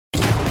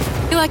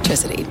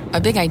Electricity,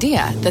 a big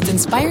idea that's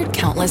inspired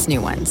countless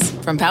new ones.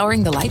 From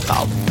powering the light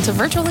bulb to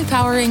virtually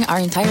powering our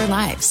entire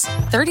lives.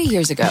 30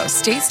 years ago,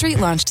 State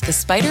Street launched the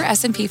SPDR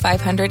S&P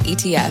 500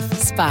 ETF,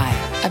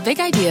 SPY. A big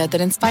idea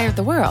that inspired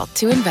the world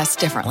to invest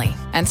differently.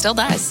 And still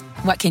does.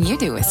 What can you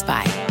do with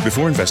SPY?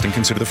 Before investing,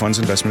 consider the fund's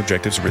investment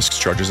objectives, risks,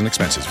 charges, and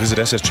expenses. Visit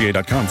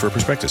ssga.com for a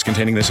prospectus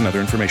containing this and other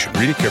information.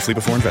 Read it carefully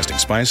before investing.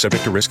 SPY is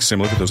subject to risks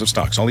similar to those of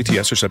stocks. All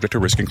ETFs are subject to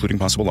risk, including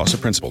possible loss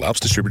of principal. Alps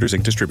Distributors,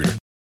 Inc. Distributor.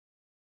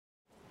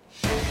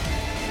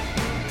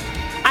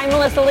 I'm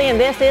Melissa Lee, and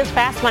this is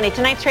Fast Money.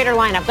 Tonight's trader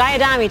lineup: Guy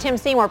Adami, Tim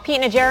Seymour,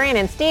 Pete Najarian,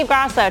 and Steve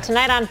Grasso.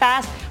 Tonight on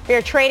Fast, we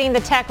are trading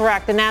the tech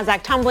wreck. The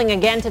Nasdaq tumbling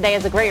again today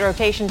as the great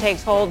rotation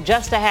takes hold.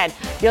 Just ahead,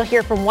 you'll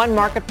hear from one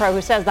market pro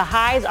who says the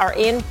highs are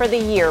in for the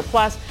year.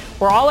 Plus,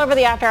 we're all over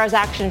the after-hours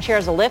action.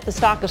 Shares a lift. The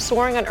stock is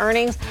soaring on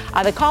earnings.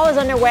 The call is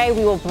underway.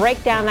 We will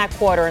break down that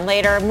quarter. And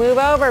later, move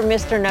over,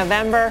 Mr.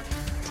 November.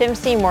 Tim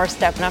Seymour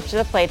stepping up to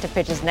the plate to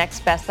pitch his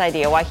next best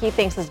idea, why he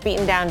thinks this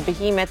beaten-down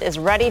behemoth is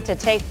ready to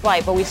take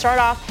flight. But we start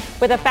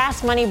off with a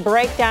Fast Money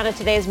breakdown of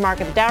today's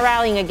market. The Dow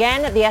rallying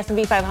again, the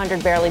S&P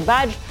 500 barely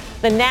budged,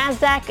 the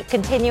Nasdaq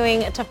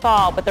continuing to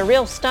fall. But the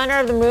real stunner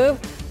of the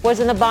move was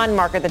in the bond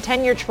market, the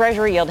 10-year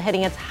Treasury yield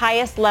hitting its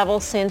highest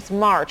level since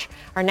March.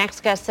 Our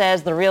next guest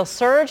says the real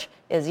surge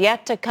is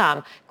yet to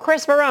come.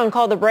 Chris Verone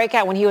called the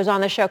breakout when he was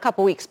on the show a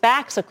couple weeks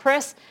back. So,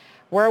 Chris,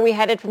 where are we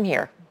headed from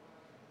here?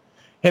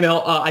 Hey,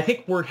 Mel, I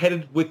think we're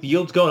headed with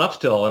yields going up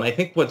still. And I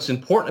think what's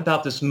important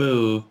about this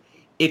move,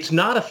 it's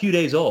not a few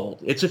days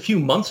old. It's a few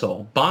months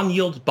old. Bond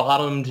yields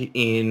bottomed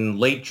in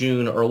late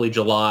June, early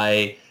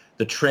July.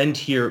 The trend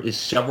here is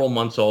several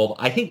months old.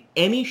 I think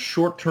any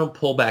short-term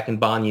pullback in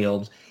bond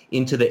yields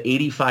into the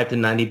 85 to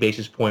 90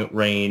 basis point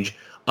range,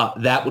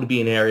 that would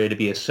be an area to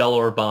be a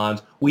seller of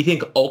bonds. We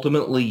think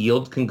ultimately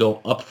yields can go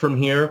up from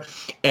here.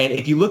 And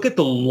if you look at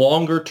the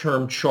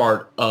longer-term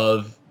chart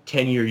of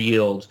 10-year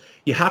yields,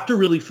 you have to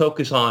really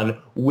focus on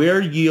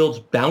where yields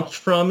bounced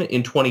from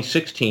in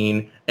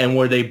 2016 and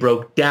where they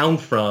broke down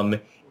from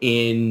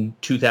in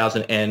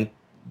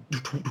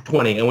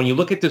 2020. And when you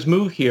look at this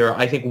move here,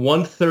 I think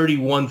 130,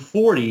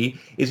 140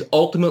 is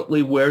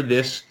ultimately where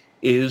this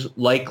is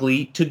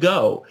likely to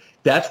go.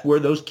 That's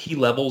where those key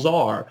levels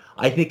are.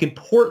 I think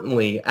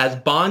importantly, as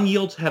bond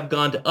yields have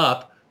gone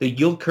up, the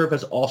yield curve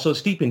has also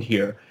steepened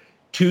here.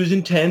 2s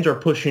and 10s are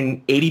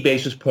pushing 80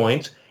 basis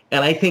points.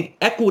 And I think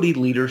equity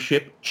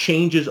leadership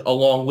changes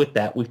along with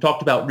that. We've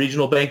talked about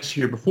regional banks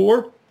here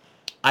before.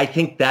 I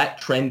think that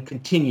trend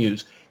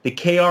continues. The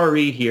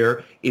KRE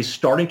here is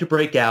starting to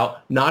break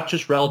out, not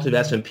just relative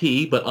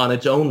S&P, but on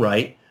its own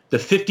right. The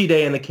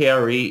 50-day in the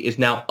KRE is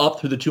now up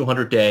through the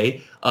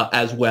 200-day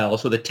as well.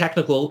 So the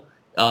technical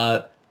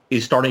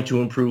is starting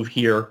to improve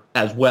here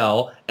as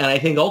well. And I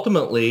think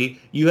ultimately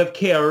you have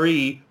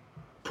KRE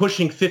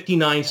pushing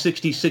 59,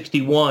 60,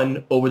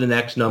 61 over the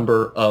next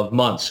number of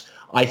months.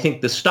 I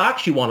think the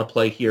stocks you want to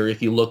play here,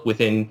 if you look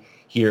within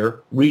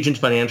here, Regions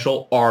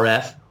Financial,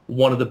 RF,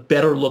 one of the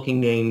better looking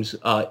names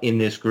in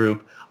this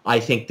group. I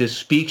think this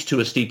speaks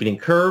to a steepening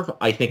curve.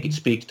 I think it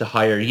speaks to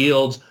higher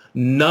yields.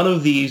 None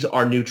of these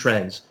are new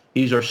trends.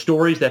 These are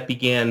stories that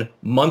began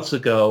months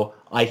ago.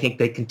 I think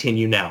they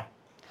continue now.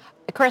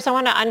 Chris, I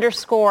want to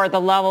underscore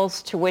the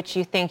levels to which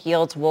you think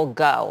yields will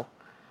go.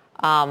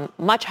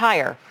 Much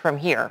higher from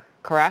here,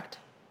 correct?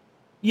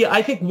 Yeah,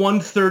 I think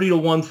 130 to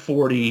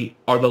 140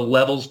 are the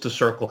levels to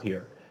circle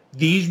here.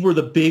 These were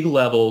the big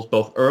levels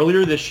both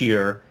earlier this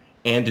year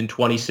and in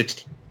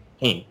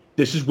 2016.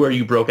 This is where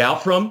you broke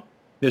out from.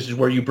 This is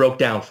where you broke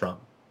down from.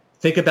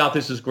 Think about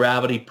this as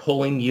gravity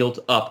pulling yields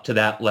up to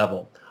that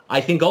level.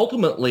 I think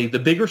ultimately the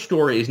bigger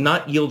story is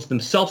not yields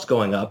themselves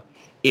going up.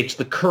 It's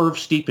the curve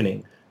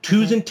steepening.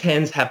 2s and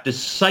 10s have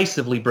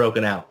decisively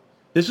broken out.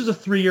 This is a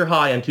 3-year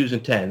high on 2s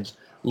and 10s.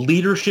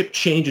 Leadership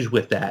changes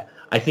with that.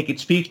 I think it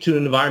speaks to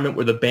an environment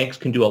where the banks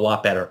can do a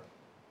lot better.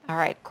 All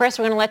right, Chris,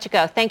 we're going to let you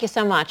go. Thank you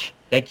so much.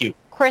 Thank you.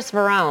 Chris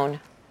Verone.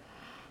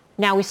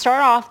 Now, we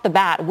start off the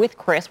bat with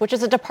Chris, which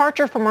is a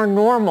departure from our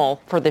normal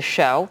for the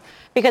show,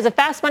 because if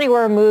Fast Money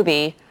were a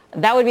movie,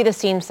 that would be the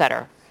scene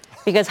setter,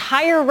 because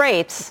higher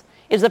rates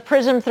is the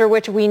prism through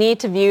which we need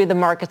to view the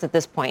markets at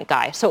this point,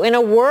 Guy. So in a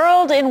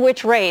world in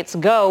which rates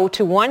go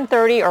to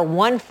 130 or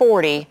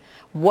 140,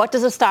 what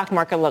does the stock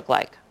market look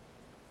like?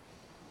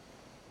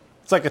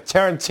 It's like a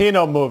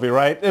Tarantino movie,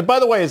 right? And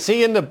by the way, is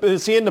he in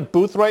the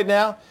booth right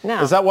now?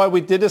 No. Is that why we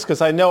did this?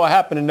 Because I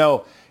happen to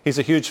know he's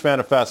a huge fan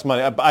of Fast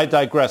Money. I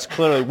digress,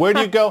 clearly. Where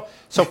do you go?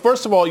 So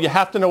first of all, you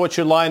have to know what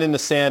your line in the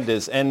sand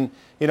is. And,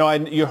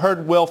 you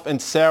heard Wilf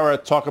and Sarah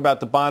talk about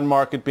the bond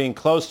market being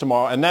closed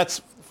tomorrow. And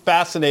that's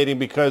fascinating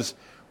because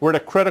we're at a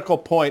critical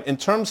point. In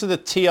terms of the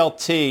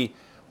TLT,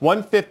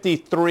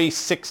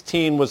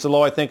 153.16 was the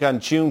low, I think, on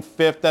June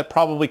 5th. That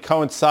probably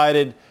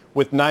coincided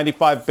with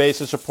 95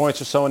 basis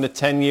points or so in the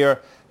 10-year.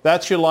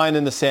 That's your line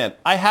in the sand.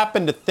 I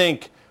happen to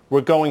think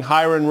we're going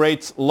higher in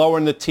rates, lower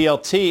in the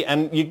TLT,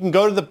 and you can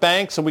go to the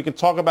banks and we can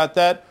talk about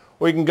that,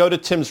 or you can go to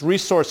Tim's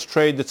resource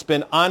trade that's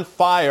been on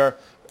fire.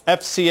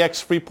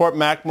 FCX Freeport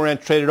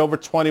McMoran traded over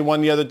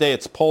 21 the other day.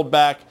 It's pulled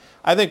back.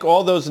 I think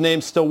all those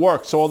names still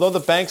work. So although the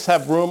banks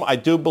have room, I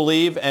do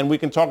believe, and we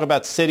can talk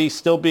about Citi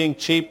still being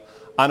cheap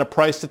on a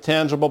price to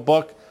tangible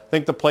book, I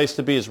think the place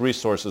to be is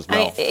resources,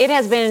 Mel. It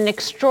has been an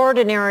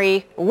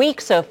extraordinary week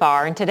so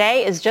far, and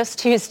today is just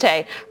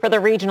Tuesday for the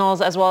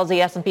regionals as well as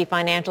the S&P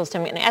financials.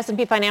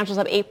 S&P financials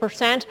up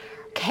 8%.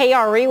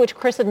 KRE, which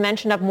Chris had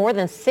mentioned, up more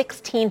than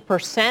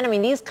 16%. I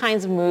mean, these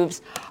kinds of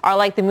moves are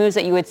like the moves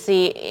that you would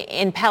see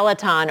in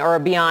Peloton or a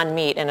Beyond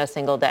Meat in a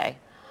single day.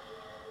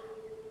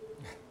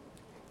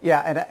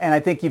 Yeah, and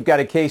I think you've got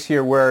a case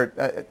here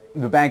where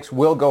the banks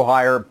will go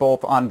higher,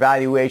 both on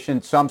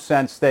valuation, some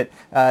sense that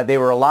they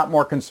were a lot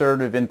more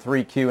conservative in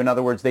 3Q. In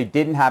other words, they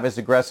didn't have as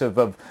aggressive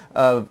of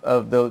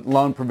the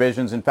loan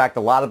provisions. In fact,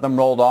 a lot of them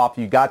rolled off.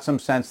 You got some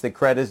sense that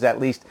credit is at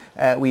least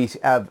we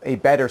have a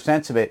better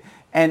sense of it.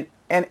 And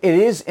it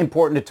is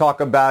important to talk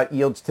about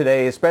yields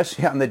today,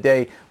 especially on the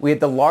day we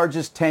had the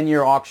largest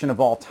 10-year auction of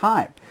all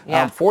time.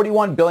 Yeah.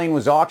 $41 billion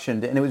was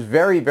auctioned, and it was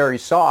very, very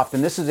soft.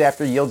 And this is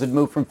after yields had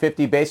moved from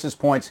 50 basis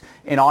points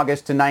in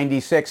August to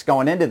 96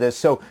 going into this.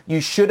 So you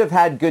should have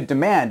had good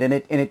demand. And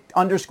it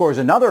underscores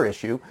another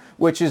issue,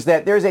 which is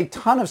that there's a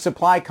ton of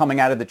supply coming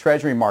out of the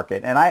Treasury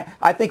market. And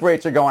I think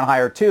rates are going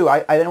higher, too.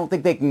 I don't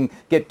think they can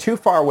get too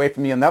far away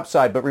from you on the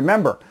upside. But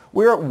remember,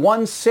 we're at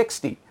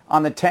 160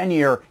 on the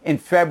 10-year in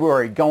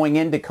February going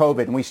into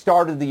COVID, and we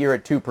started the year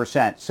at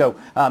 2%. So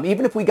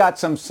even if we got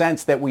some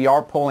sense that we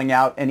are pulling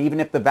out, and even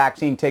if the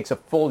vaccine takes a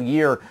full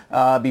year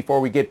before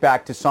we get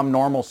back to some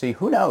normalcy,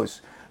 who knows?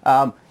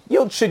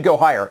 Yield should go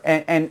higher,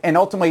 and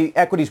ultimately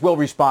equities will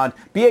respond.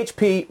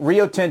 BHP,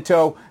 Rio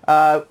Tinto,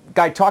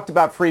 Guy talked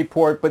about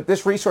Freeport, but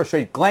this resource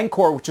rate,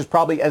 Glencore, which is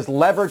probably as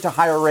levered to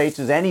higher rates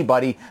as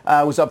anybody,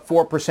 was up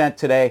 4%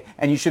 today,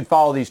 and you should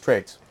follow these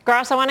trades.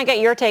 Gross, I want to get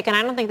your take, and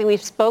I don't think that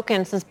we've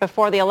spoken since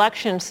before the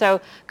election, so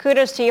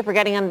kudos to you for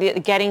getting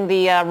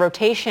the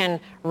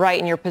rotation right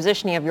in your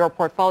positioning of your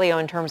portfolio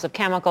in terms of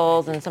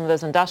chemicals and some of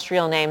those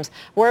industrial names.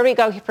 Where do we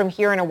go from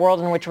here in a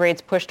world in which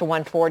rates push to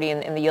 140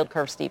 and the yield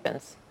curve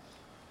steepens?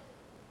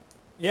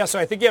 Yeah, so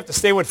I think you have to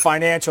stay with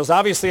financials.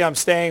 Obviously, I'm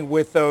staying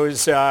with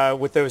those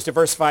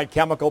diversified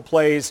chemical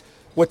plays,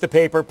 with the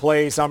paper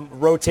plays. I'm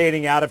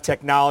rotating out of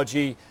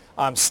technology.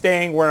 I'm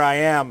staying where I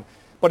am.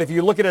 But if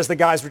you look at it, as the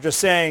guys were just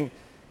saying,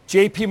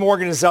 JP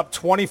Morgan is up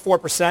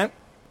 24%,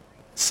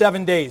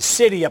 7 days.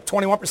 Citi up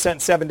 21% in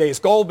 7 days.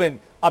 Goldman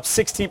up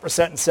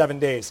 16% in 7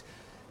 days.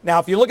 Now,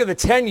 if you look at the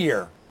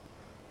 10-year,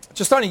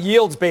 just on a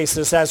yields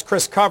basis, as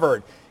Chris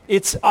covered,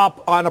 it's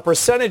up on a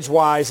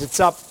percentage-wise, it's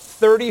up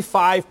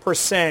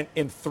 35%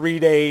 in 3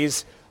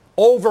 days,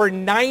 over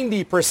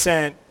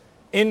 90%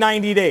 in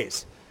 90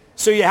 days.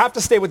 So you have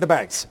to stay with the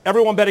banks.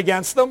 Everyone bet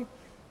against them.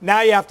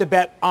 Now you have to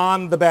bet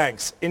on the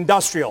banks,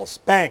 industrials,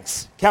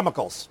 banks,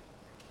 chemicals.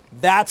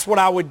 That's what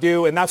I would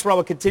do, and that's what I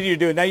would continue to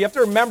do. Now, you have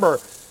to remember,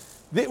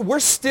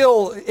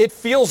 it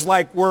feels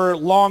like we're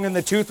long in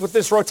the tooth with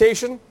this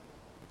rotation.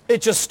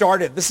 It just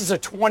started. This is a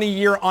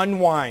 20-year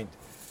unwind.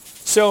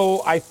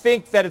 So I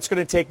think that it's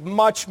going to take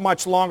much,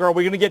 much longer. Are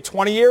we going to get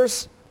 20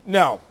 years?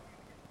 No.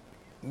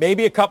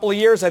 Maybe a couple of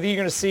years. I think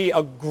you're going to see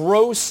a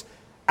gross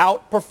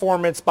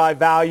outperformance by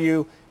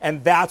value,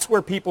 and that's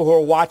where people who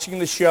are watching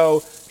the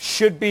show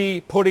should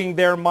be putting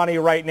their money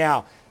right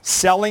now.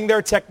 Selling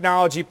their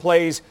technology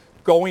plays,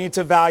 going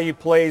into value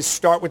plays,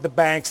 start with the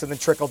banks and then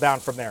trickle down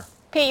from there.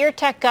 Pete, you're a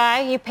tech guy.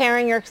 You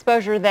pairing your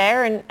exposure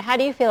there. And how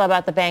do you feel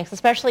about the banks,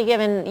 especially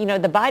given,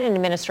 the Biden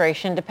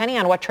administration, depending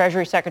on what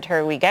Treasury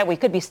Secretary we get, we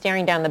could be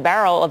staring down the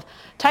barrel of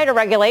tighter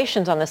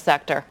regulations on this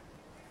sector.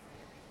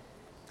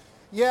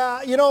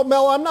 Yeah,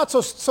 Mel, I'm not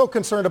so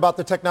concerned about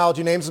the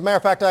technology names. As a matter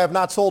of fact, I have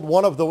not sold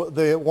one of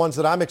the ones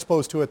that I'm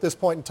exposed to at this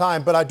point in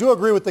time. But I do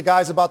agree with the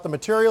guys about the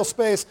material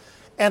space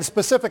and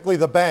specifically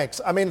the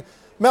banks. I mean,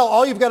 Mel,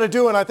 all you've got to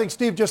do, and I think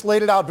Steve just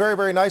laid it out very,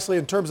 very nicely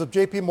in terms of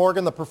JP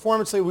Morgan, the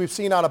performance that we've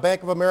seen out of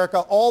Bank of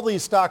America, all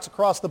these stocks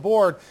across the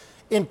board,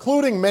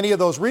 including many of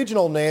those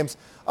regional names.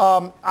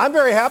 I'm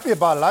very happy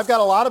about it. I've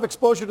got a lot of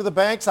exposure to the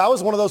banks. I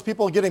was one of those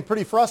people getting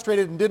pretty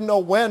frustrated and didn't know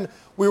when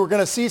we were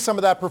going to see some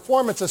of that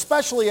performance,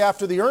 especially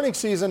after the earnings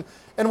season.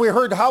 And we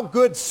heard how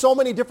good so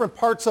many different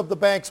parts of the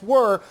banks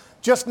were,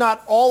 just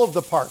not all of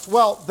the parts.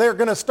 Well, they're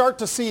going to start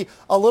to see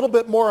a little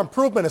bit more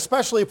improvement,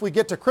 especially if we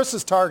get to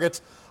Chris's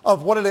targets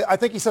of I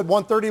think he said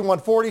 130,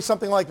 140,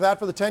 something like that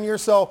for the 10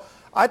 years. So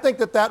I think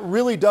that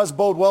really does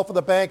bode well for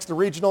the banks, the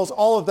regionals.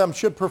 All of them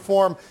should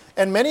perform.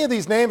 And many of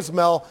these names,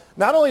 Mel,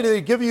 not only do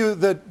they give you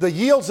the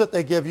yields that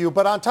they give you,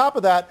 but on top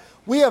of that,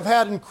 we have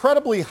had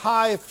incredibly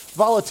high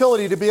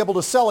volatility to be able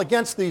to sell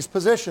against these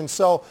positions.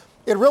 So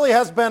it really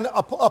has been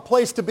a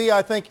place to be,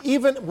 I think,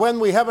 even when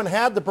we haven't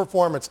had the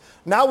performance.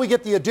 Now we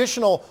get the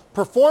additional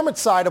performance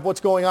side of what's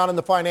going on in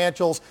the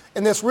financials,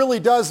 and this really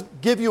does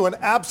give you an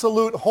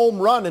absolute home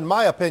run, in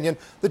my opinion.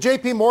 The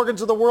JP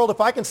Morgans of the world,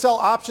 if I can sell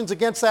options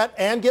against that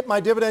and get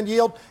my dividend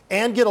yield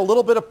and get a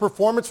little bit of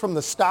performance from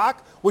the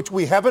stock, which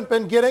we haven't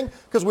been getting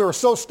because we were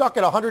so stuck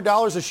at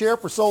 $100 a share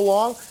for so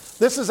long,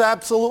 this is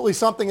absolutely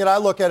something that I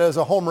look at as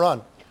a home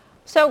run.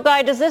 So,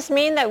 Guy, does this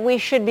mean that we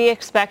should be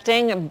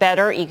expecting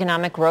better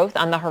economic growth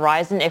on the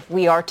horizon if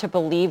we are to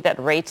believe that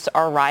rates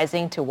are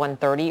rising to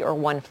 130 or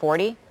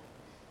 140?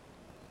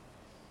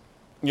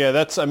 Yeah,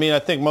 I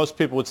think most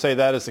people would say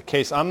that is the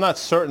case. I'm not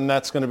certain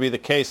that's going to be the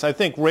case. I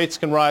think rates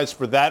can rise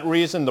for that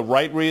reason, the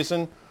right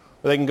reason,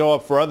 or they can go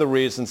up for other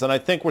reasons. And I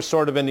think we're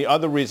sort of in the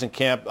other reason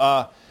camp.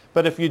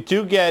 But if you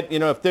do get,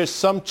 if there's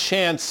some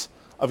chance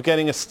of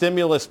getting a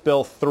stimulus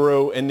bill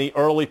through in the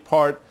early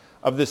part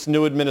of this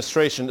new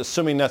administration,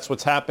 assuming that's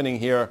what's happening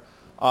here,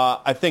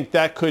 I think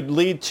that could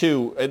lead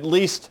to at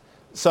least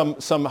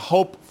some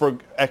hope for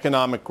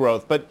economic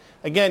growth. But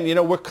again,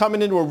 we're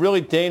coming into a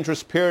really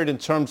dangerous period in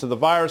terms of the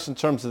virus, in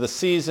terms of the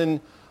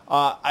season.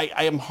 I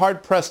am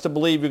hard-pressed to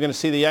believe you're going to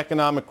see the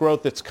economic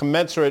growth that's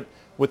commensurate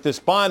with this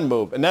bond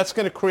move. And that's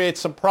going to create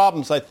some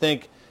problems, I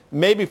think,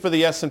 maybe for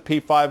the S&P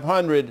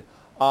 500.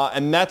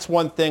 And that's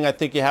one thing I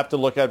think you have to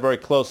look at very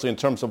closely in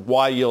terms of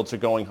why yields are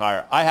going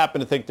higher. I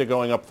happen to think they're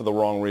going up for the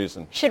wrong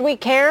reason. Should we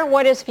care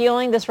what is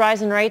fueling this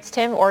rise in rates,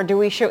 Tim, or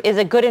is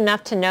it good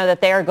enough to know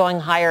that they are going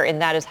higher and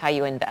that is how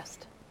you invest?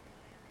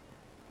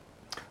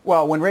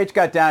 Well, when rates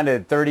got down to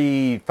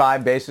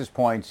 35 basis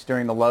points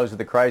during the lows of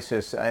the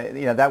crisis,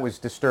 that was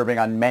disturbing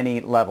on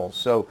many levels.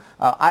 So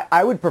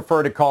I would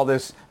prefer to call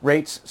this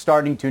rates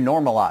starting to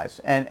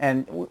normalize.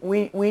 And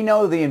we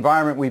know the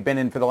environment we've been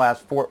in for the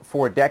last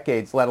four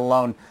decades, let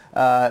alone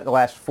the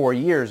last 4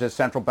 years, as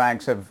central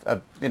banks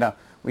have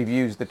we've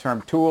used the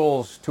term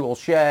tool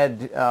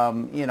shed,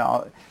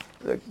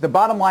 The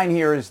bottom line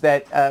here is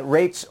that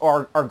rates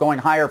are going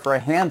higher for a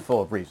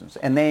handful of reasons,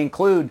 and they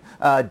include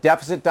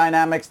deficit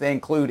dynamics, they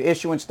include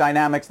issuance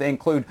dynamics, they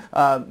include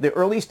the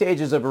early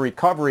stages of a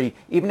recovery,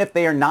 even if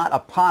they are not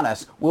upon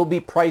us, will be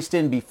priced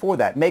in before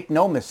that. Make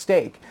no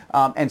mistake.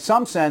 In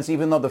some sense,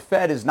 even though the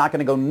Fed is not going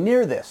to go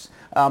near this,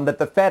 that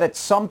the Fed at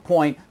some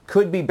point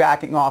could be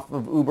backing off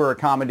of uber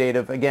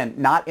accommodative, again,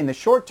 not in the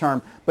short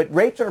term, but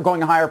rates are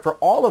going higher for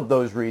all of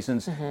those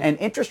reasons. And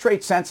interest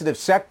rate sensitive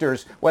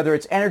sectors, whether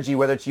it's energy,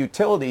 whether it's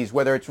utilities,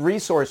 whether it's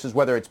resources,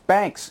 whether it's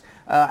banks,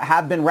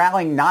 have been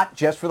rallying not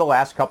just for the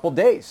last couple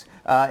days.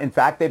 In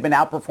fact, they've been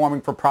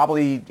outperforming for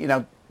probably,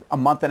 a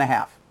month and a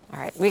half. All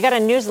right. We got a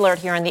news alert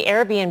here on the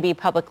Airbnb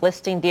public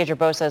listing. Deirdre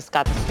Bosa's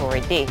got the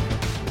story. Dee.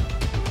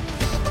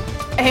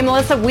 Hey,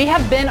 Melissa, we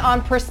have been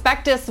on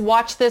Prospectus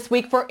Watch this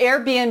week for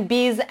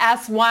Airbnb's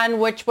S1,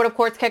 which would, of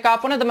course, kick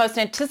off one of the most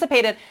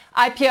anticipated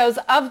IPOs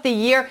of the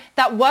year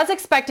that was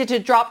expected to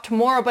drop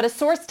tomorrow. But a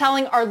source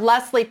telling our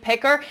Leslie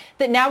Picker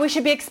that now we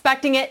should be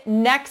expecting it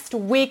next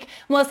week.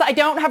 Melissa, I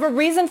don't have a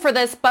reason for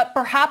this, but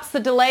perhaps the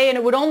delay, and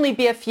it would only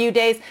be a few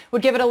days,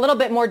 would give it a little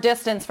bit more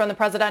distance from the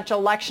presidential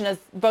election as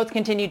votes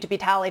continue to be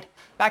tallied.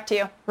 Back to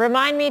you.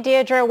 Remind me,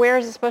 Deirdre, where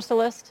is it supposed to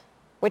list?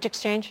 Which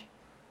exchange?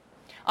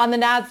 On the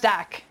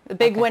NASDAQ. The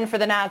big win for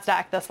the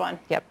NASDAQ, this one.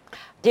 Yep.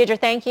 Deirdre,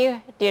 thank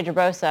you. Deirdre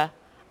Bosa.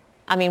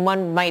 I mean,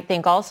 one might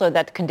think also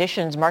that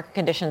market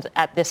conditions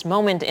at this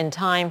moment in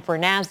time for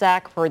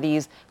NASDAQ, for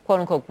these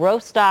quote-unquote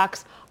growth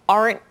stocks,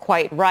 aren't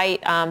quite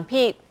right.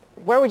 Pete,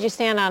 where would you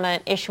stand on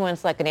an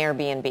issuance like an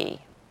Airbnb?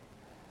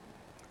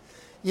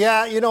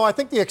 Yeah, I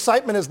think the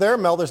excitement is there,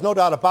 Mel. There's no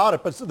doubt about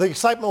it. But the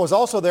excitement was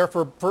also there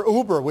for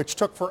Uber, which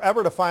took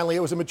forever to finally.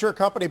 It was a mature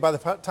company by the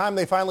time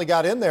they finally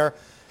got in there.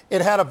 It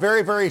had a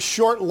very, very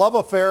short love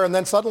affair, and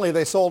then suddenly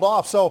they sold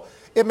off. So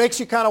it makes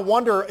you kind of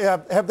wonder,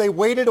 have they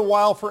waited a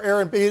while for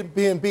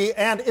Airbnb,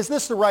 and is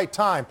this the right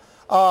time?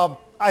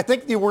 I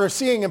think we're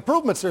seeing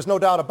improvements. There's no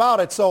doubt about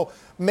it. So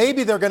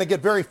maybe they're going to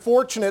get very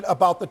fortunate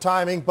about the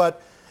timing,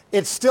 but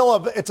it's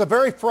still it's a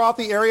very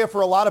frothy area for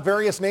a lot of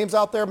various names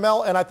out there,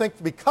 Mel, and I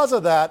think because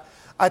of that,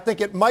 I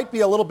think it might be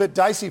a little bit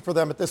dicey for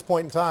them at this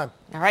point in time.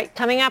 All right,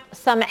 coming up,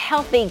 some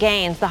healthy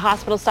gains. The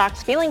hospital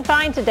stocks feeling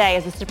fine today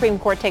as the Supreme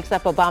Court takes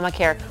up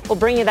Obamacare. We'll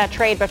bring you that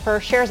trade, but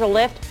first, shares of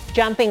Lyft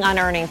jumping on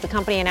earnings. The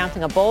company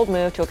announcing a bold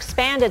move to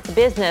expand its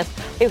business.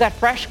 We've got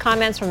fresh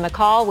comments from the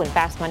call when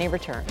Fast Money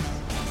returns.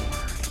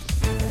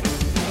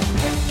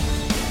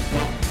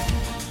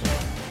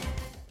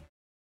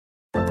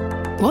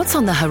 What's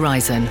on the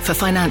horizon for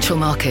financial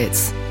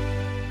markets?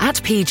 At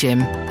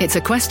PGIM, it's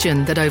a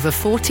question that over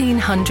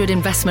 1,400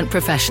 investment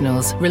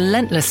professionals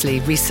relentlessly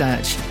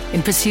research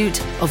in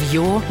pursuit of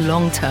your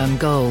long-term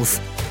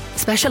goals.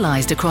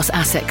 Specialized across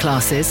asset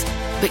classes,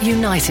 but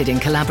united in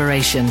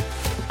collaboration,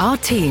 our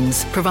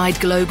teams provide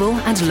global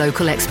and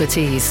local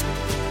expertise.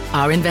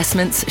 Our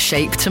investments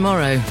shape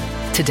tomorrow,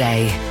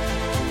 today.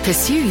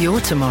 Pursue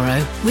your tomorrow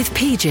with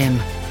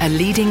PGIM, a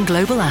leading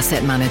global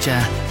asset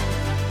manager.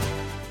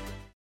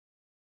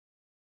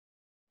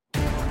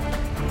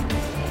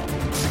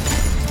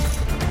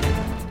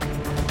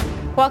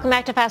 Welcome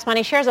back to Fast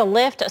Money. Shares of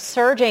Lyft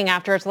surging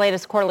after its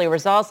latest quarterly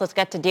results. Let's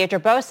get to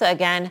Deirdre Bosa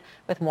again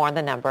with more on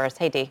the numbers.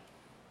 Hey, Dee.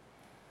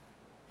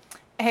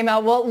 Hey,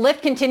 Mel. Well,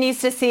 Lyft continues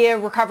to see a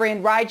recovery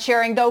in ride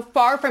sharing, though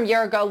far from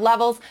year-ago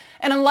levels.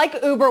 And unlike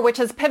Uber, which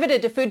has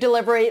pivoted to food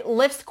delivery,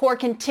 Lyft's core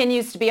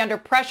continues to be under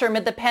pressure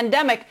amid the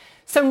pandemic.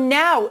 So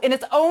now, in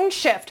its own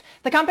shift,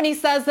 the company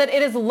says that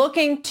it is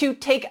looking to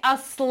take a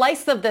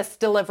slice of this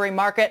delivery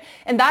market,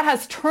 and that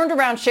has turned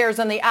around shares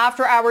in the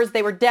after hours.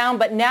 They were down,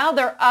 but now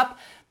they're up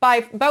by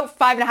about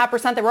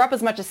 5.5%. They were up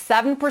as much as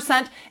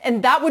 7%,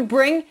 and that would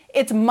bring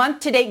its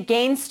month-to-date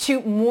gains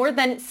to more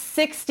than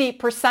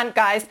 60%,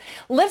 guys.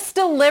 Lyft's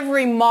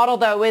delivery model,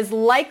 though, is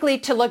likely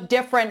to look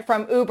different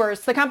from Uber's.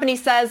 The company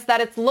says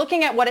that it's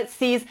looking at what it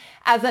sees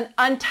as an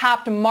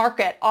untapped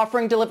market,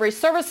 offering delivery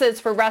services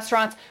for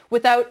restaurants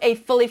without a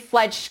fully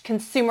fledged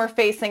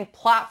consumer-facing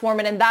platform.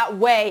 And in that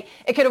way,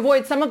 it could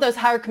avoid some of those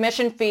higher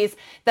commission fees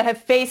that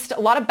have faced a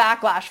lot of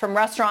backlash from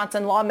restaurants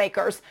and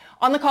lawmakers.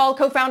 On the call,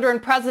 co-founder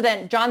and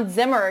president John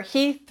Zimmer,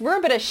 he threw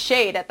a bit of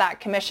shade at that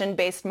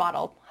commission-based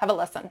model. Have a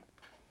listen.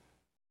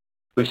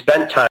 We've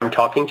spent time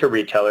talking to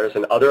retailers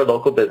and other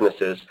local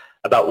businesses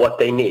about what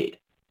they need,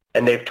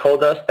 and they've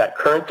told us that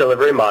current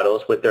delivery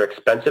models with their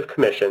expensive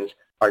commissions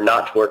are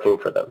not working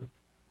for them.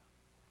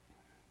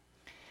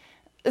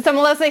 So,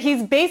 Melissa,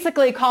 he's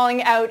basically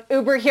calling out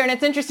Uber here. And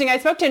it's interesting. I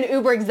spoke to an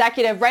Uber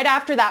executive right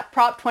after that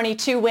Prop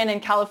 22 win in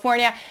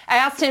California. I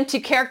asked him to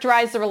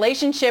characterize the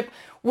relationship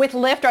with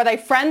Lyft. Are they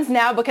friends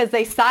now because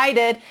they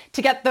sided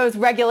to get those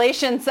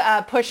regulations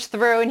pushed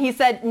through? And he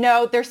said,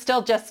 no, they're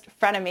still just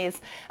frenemies.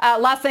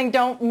 Last thing,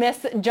 don't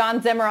miss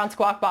John Zimmer on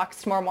Squawk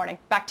Box tomorrow morning.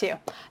 Back to you.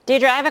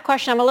 Deidre, I have a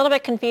question. I'm a little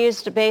bit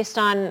confused based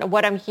on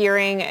what I'm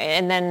hearing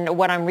and then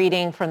what I'm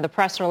reading from the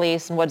press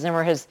release and what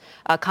Zimmer has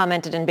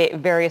commented in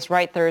various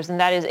write-throughs. And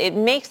that is,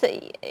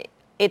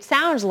 it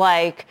sounds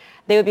like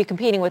they would be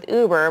competing with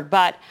Uber,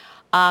 but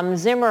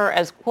Zimmer,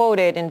 as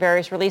quoted in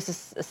various releases,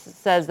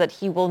 says that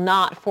he will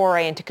not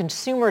foray into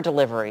consumer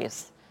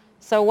deliveries.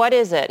 So what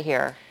is it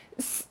here?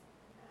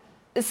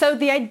 So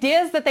the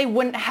idea is that they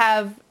wouldn't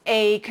have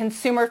a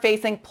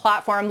consumer-facing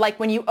platform. Like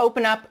when you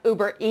open up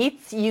Uber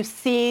Eats, you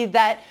see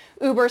that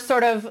Uber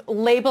sort of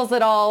labels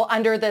it all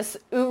under this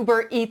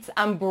Uber Eats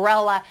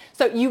umbrella.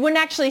 So you wouldn't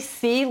actually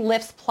see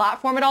Lyft's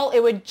platform at all.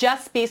 It would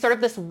just be sort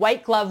of this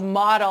white glove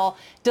model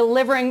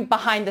delivering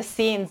behind the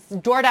scenes.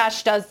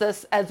 DoorDash does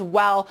this as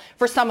well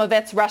for some of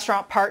its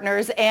restaurant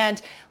partners,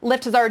 and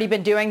Lyft has already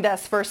been doing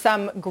this for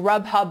some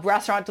Grubhub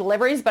restaurant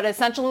deliveries, but it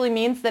essentially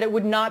means that it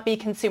would not be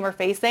consumer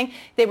facing.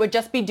 They would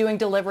just be doing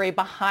delivery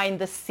behind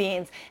the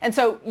scenes. And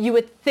so you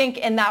would think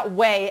in that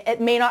way, it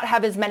may not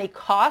have as many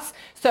costs,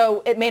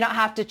 so it may not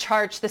have to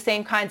charge the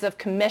same kinds of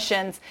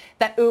commissions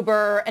that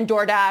Uber and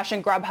DoorDash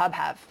and Grubhub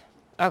have.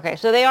 Okay,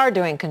 so they are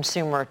doing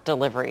consumer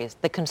deliveries.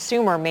 The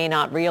consumer may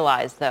not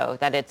realize, though,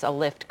 that it's a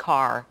Lyft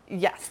car.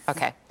 Yes.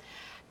 Okay.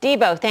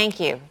 Debo, thank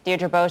you.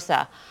 Deirdre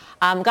Bosa.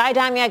 Guy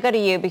Adami, I go to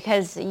you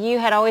because you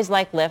had always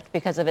liked Lyft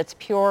because of its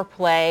pure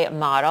play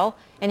model.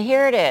 And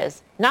here it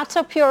is. Not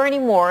so pure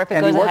anymore if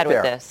it goes ahead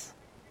with this.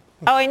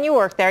 Oh, and you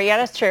worked there. Yeah,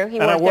 that's true. He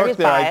worked there. He's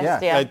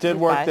biased. I did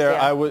work there.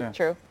 Yeah.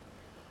 True.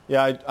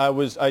 Yeah,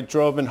 I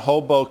drove in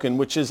Hoboken,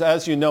 which is,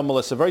 as you know,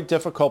 Melissa, a very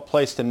difficult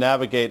place to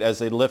navigate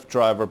as a Lyft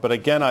driver. But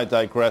again, I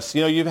digress.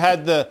 You know, you've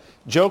had the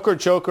Joker,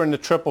 and the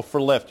triple for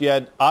Lyft. You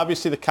had,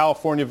 obviously, the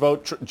California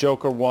vote,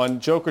 Joker 1.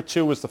 Joker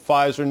 2 was the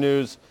Pfizer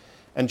news.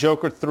 And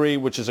Joker 3,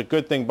 which is a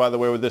good thing, by the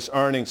way, with this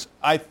earnings.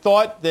 I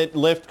thought that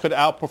Lyft could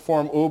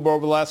outperform Uber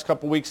over the last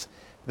couple of weeks.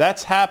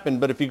 That's happened.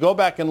 But if you go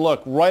back and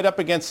look, right up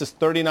against this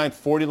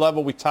 39.40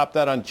 level, we topped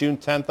that on June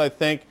 10th, I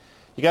think.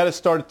 You got to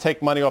start to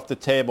take money off the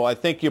table. I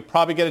think you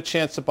probably get a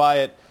chance to buy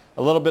it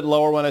a little bit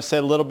lower. When I say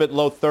a little bit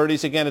low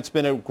 30s, again, it's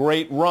been a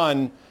great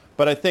run.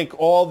 But I think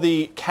all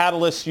the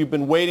catalysts you've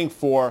been waiting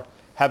for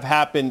have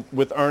happened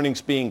with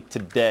earnings being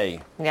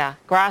today. Yeah.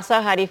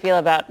 Grasso, how do you feel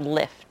about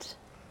Lyft?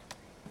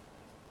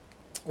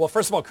 Well,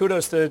 first of all,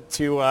 kudos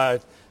to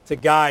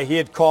Guy. He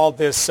had called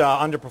this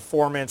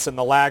underperformance and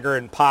the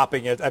laggard and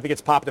popping it. I think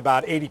it's popped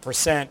about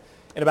 80%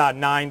 in about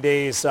 9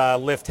 days.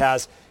 Lyft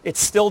has. It's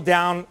still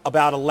down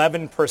about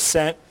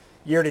 11%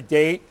 year to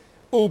date.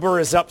 Uber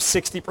is up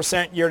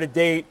 60% year to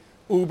date.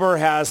 Uber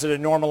has a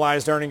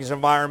normalized earnings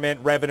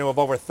environment, revenue of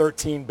over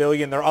 $13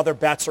 billion. Their other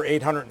bets are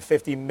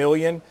 $850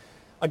 million.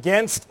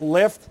 Against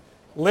Lyft,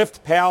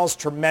 Lyft pales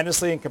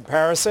tremendously in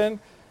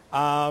comparison.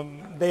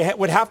 They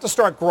would have to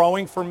start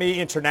growing for me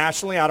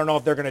internationally. I don't know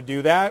if they're going to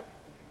do that.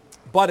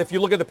 But if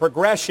you look at the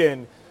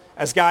progression,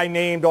 as Guy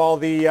named all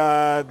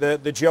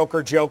the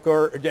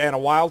Joker, and a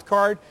wild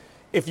card,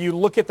 if you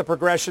look at the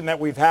progression that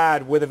we've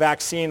had with a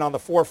vaccine on the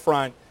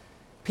forefront,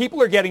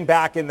 people are getting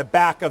back in the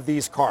back of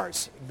these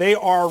cars. They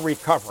are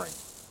recovering.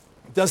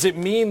 Does it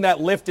mean that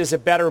Lyft is a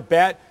better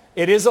bet?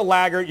 It is a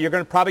laggard.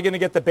 You're probably going to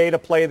get the beta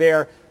play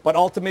there. But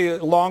ultimately,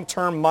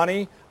 long-term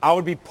money, I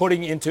would be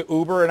putting into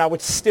Uber, and I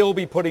would still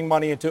be putting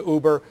money into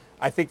Uber.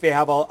 I think they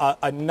have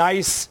a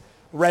nice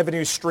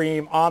revenue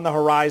stream on the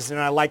horizon,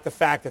 and I like the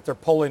fact that they're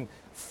pulling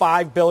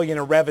 $5 billion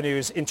in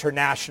revenues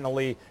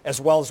internationally,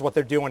 as well as what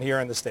they're doing here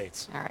in the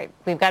States. All right.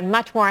 We've got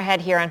much more ahead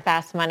here on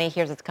Fast Money.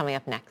 Here's what's coming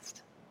up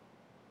next.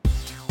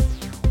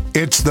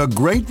 It's the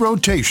Great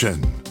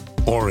Rotation.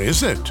 Or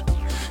is it?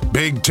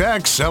 Big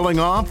tech selling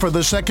off for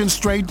the second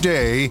straight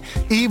day,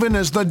 even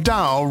as the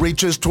Dow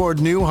reaches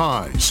toward new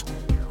highs.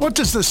 What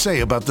does this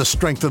say about the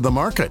strength of the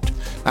market?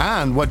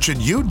 And what should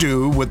you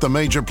do with the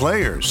major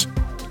players?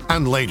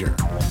 And later,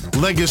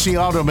 legacy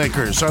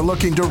automakers are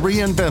looking to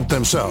reinvent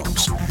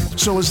themselves.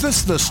 So is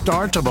this the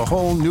start of a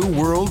whole new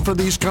world for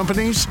these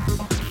companies?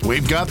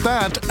 We've got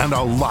that and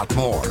a lot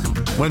more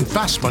when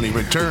Fast Money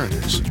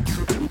returns.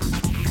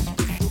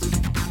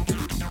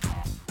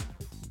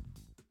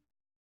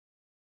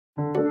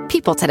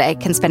 People today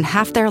can spend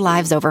half their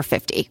lives over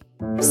 50.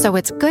 So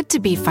it's good to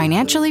be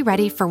financially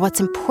ready for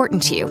what's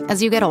important to you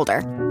as you get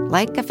older,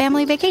 like a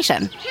family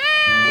vacation.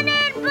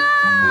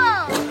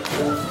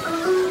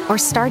 Or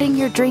starting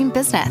your dream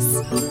business.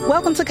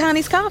 Welcome to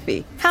Connie's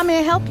Coffee. How may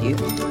I help you?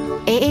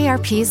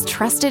 AARP's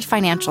trusted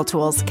financial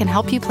tools can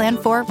help you plan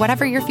for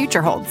whatever your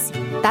future holds.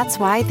 That's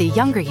why the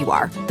younger you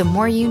are, the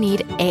more you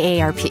need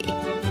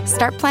AARP.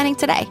 Start planning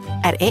today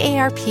at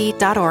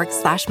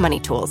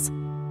aarp.org/moneytools.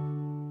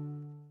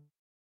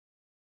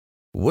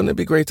 Wouldn't it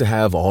be great to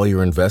have all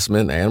your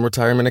investment and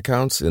retirement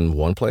accounts in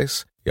one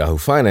place? Yahoo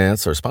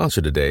Finance, our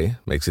sponsor today,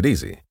 makes it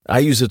easy. I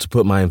use it to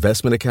put my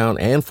investment account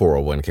and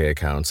 401k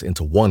accounts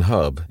into one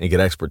hub and get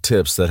expert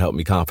tips that help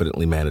me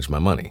confidently manage my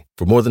money.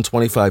 For more than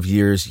 25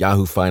 years,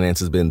 Yahoo Finance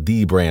has been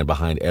the brand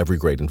behind every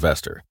great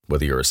investor.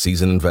 Whether you're a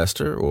seasoned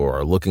investor or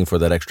are looking for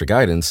that extra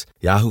guidance,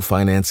 Yahoo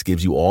Finance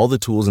gives you all the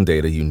tools and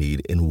data you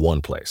need in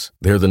one place.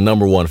 They're the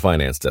 #1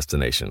 finance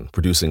destination,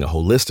 producing a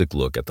holistic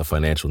look at the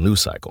financial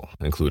news cycle,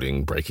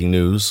 including breaking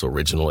news,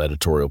 original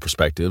editorial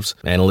perspectives,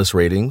 analyst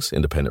ratings,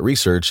 independent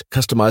research,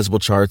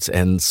 customizable charts,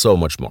 and so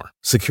much more.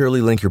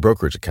 Securely link your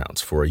brokerage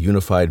accounts for a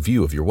unified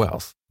view of your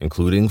wealth,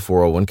 including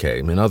 401k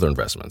and other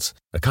investments.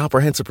 A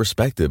comprehensive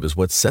perspective is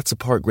what sets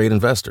apart great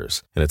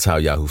investors, and it's how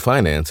Yahoo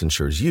Finance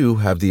ensures you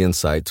have the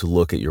insight to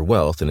look at your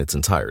wealth in its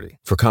entirety.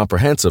 For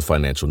comprehensive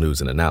financial news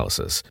and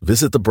analysis,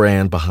 visit the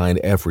brand behind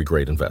every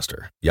great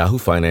investor,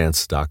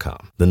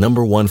 yahoofinance.com, the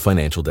 #1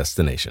 financial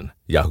destination,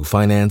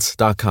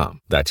 yahoofinance.com.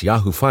 That's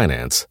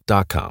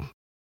yahoofinance.com.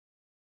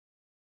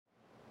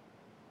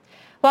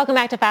 Welcome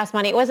back to Fast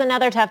Money. It was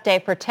another tough day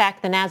for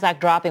tech, the Nasdaq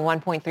dropping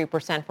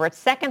 1.3% for its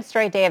second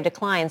straight day of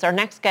declines. Our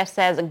next guest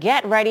says,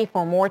 get ready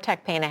for more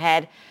tech pain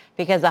ahead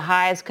because the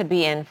highs could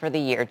be in for the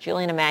year.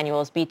 Julian Emanuel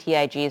is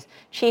BTIG's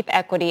Chief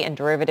Equity and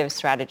Derivatives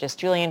Strategist.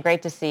 Julian,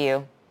 great to see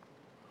you.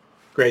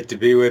 Great to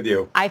be with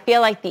you. I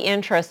feel like the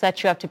intro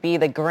sets you up to be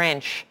the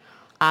Grinch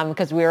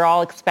because we were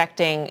all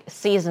expecting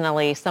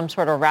seasonally some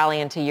sort of rally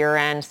into year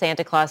end,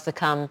 Santa Claus to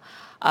come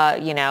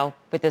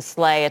with his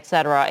sleigh, et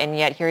cetera. And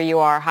yet here you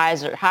are,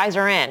 highs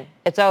are in.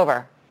 It's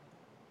over.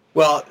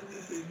 Well,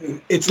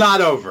 it's not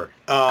over.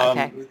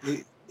 Okay.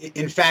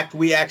 In fact,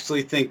 we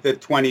actually think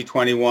that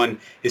 2021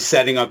 is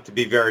setting up to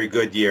be a very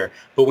good year.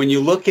 But when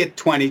you look at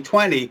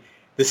 2020,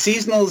 the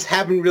seasonals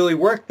haven't really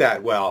worked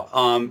that well.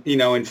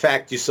 In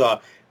fact, you saw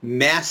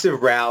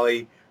massive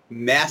rally,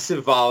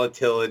 massive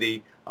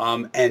volatility,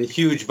 and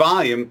huge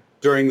volume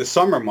during the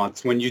summer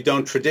months when you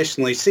don't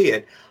traditionally see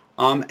it.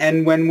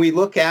 And when we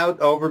look out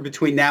over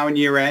between now and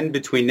year end,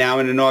 between now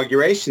and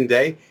Inauguration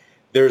Day,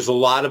 there's a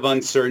lot of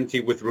uncertainty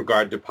with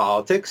regard to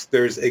politics.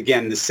 There's,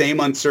 again, the same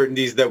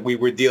uncertainties that we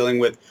were dealing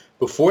with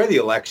before the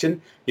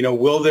election.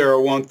 Will there or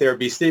won't there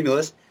be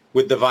stimulus?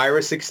 With the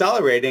virus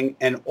accelerating,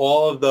 and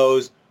all of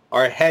those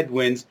are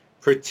headwinds,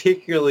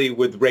 particularly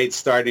with rates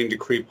starting to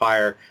creep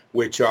higher,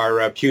 which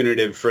are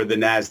punitive for the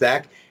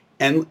NASDAQ.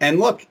 And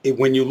look,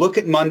 when you look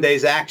at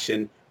Monday's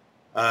action,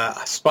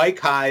 spike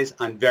highs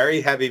on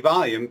very heavy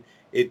volume,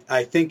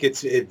 I think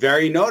it's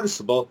very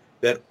noticeable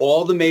that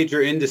all the major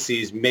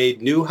indices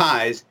made new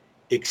highs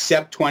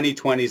except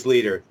 2020's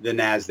leader, the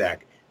NASDAQ.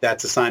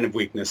 That's a sign of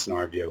weakness in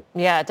our view.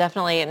 Yeah,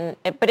 definitely.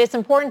 But it's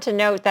important to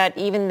note that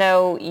even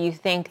though you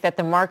think that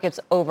the markets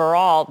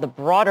overall, the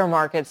broader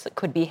markets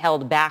could be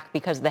held back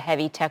because of the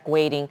heavy tech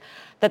weighting,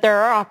 that there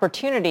are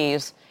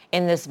opportunities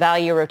in this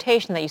value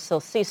rotation that you still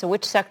see. So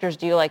which sectors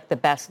do you like the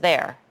best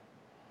there?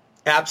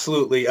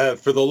 Absolutely.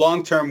 For the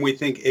long term, we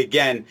think,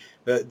 again,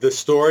 the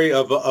story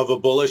of a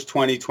bullish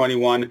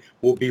 2021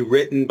 will be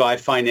written by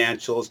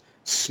financials,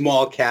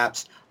 small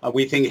caps.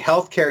 We think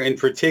healthcare in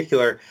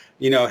particular,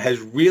 has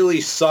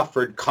really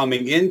suffered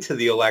coming into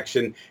the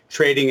election,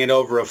 trading at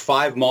over a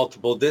 5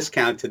 multiple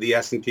discount to the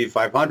S&P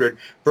 500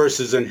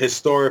 versus an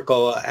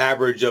historical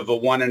average of a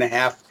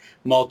 1.5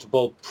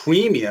 multiple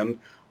premium.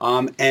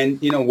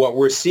 What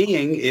we're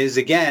seeing is,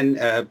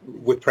 again,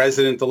 with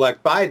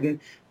President-elect Biden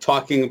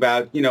talking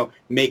about,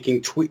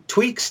 making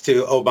tweaks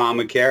to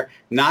Obamacare,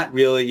 not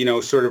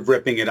really, sort of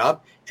ripping it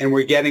up. And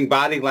we're getting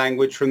body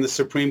language from the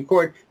Supreme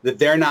Court that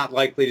they're not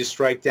likely to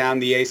strike down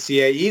the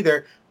ACA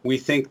either. We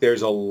think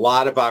there's a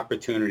lot of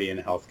opportunity in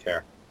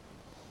healthcare.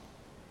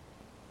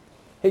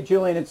 Hey,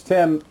 Julian, it's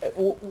Tim.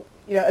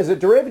 As a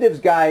derivatives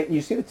guy, you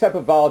see the type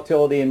of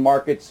volatility in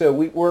markets. So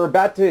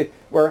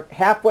we're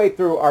halfway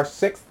through our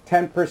 6th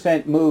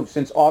 10% move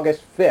since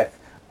August 5th.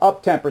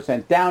 Up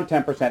 10%, down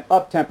 10%,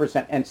 up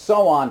 10%, and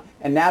so on,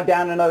 and now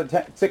down another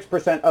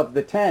 6% of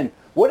the 10.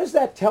 What does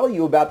that tell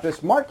you about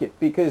this market?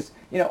 Because,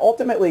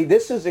 ultimately,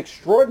 this is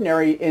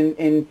extraordinary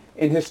in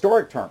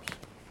historic terms.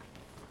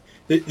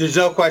 There's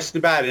no question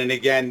about it. And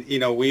again,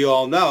 we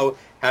all know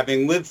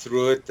having lived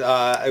through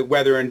it,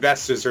 whether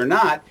investors or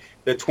not,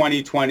 that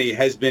 2020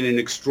 has been an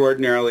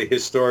extraordinarily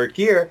historic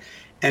year.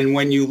 And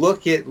when you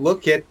look at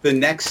the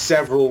next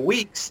several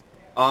weeks,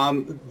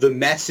 the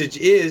message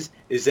is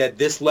that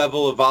this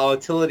level of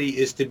volatility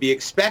is to be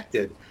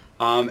expected.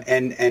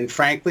 And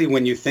frankly,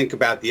 when you think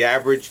about the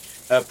average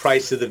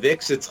price of the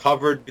VIX, it's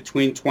hovered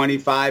between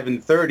 25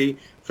 and 30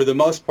 for the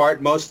most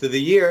part, most of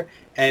the year.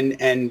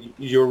 And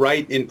you're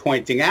right in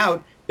pointing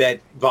out that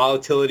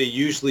volatility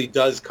usually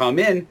does come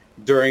in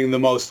during the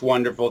most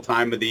wonderful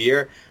time of the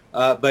year.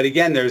 But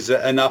again, there's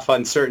enough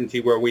uncertainty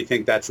where we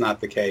think that's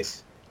not the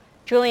case.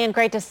 Julian,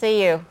 great to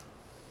see you.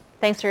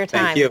 Thanks for your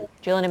time. Thank you.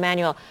 Julian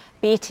Emanuel,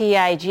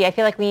 BTIG. I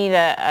feel like we need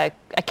a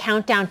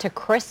countdown to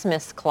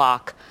Christmas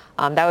clock.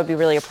 That would be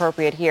really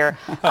appropriate here.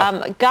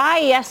 Guy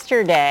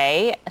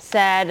yesterday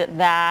said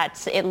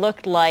that it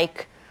looked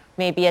like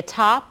maybe a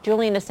top.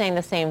 Julian is saying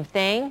the same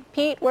thing.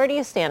 Pete, where do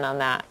you stand on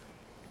that?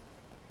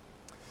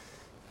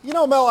 You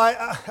know, Mel,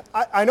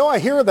 I know I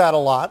hear that a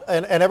lot,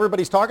 and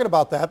everybody's talking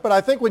about that, but I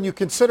think when you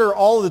consider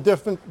all of the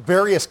different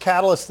various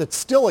catalysts that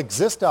still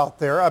exist out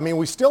there, I mean,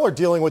 we still are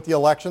dealing with the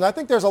election. I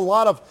think there's a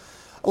lot of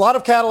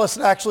catalysts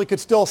that actually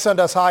could still send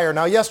us higher.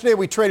 Now, yesterday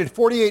we traded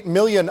 48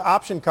 million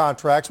option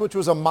contracts, which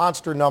was a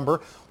monster number.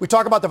 We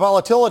talk about the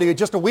volatility.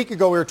 Just a week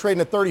ago we were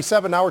trading at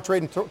 37. Now we're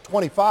trading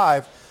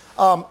 25.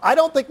 I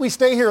don't think we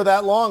stay here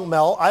that long,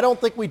 Mel. I don't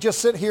think we just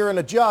sit here and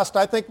adjust.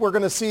 I think we're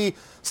going to see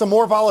some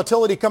more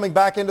volatility coming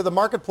back into the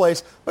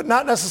marketplace, but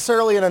not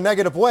necessarily in a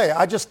negative way.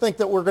 I just think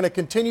that we're going to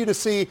continue to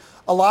see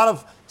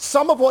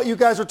some of what you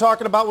guys are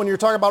talking about when you're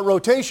talking about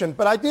rotation,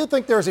 but I do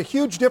think there's a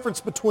huge difference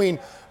between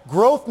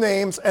growth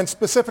names and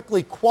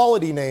specifically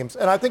quality names.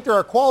 And I think there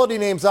are quality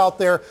names out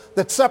there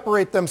that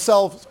separate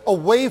themselves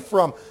away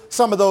from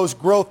some of those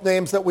growth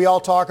names that we all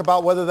talk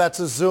about, whether that's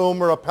a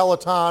Zoom or a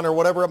Peloton or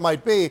whatever it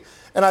might be.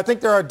 And I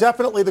think there are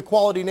definitely the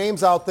quality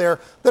names out there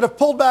that have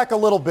pulled back a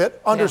little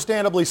bit,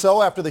 understandably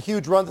so, after the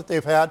huge run that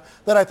they've had,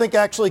 that I think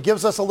actually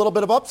gives us a little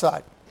bit of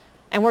upside.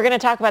 And we're going to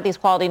talk about these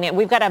quality names.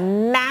 We've got a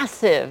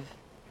massive,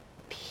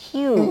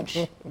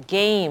 huge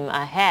game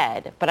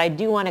ahead. But I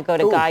do want to go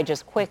to Guy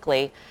just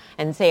quickly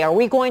and say, are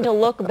we going to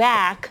look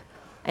back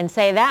and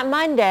say that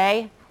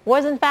Monday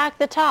was in fact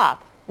the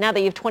top? Now that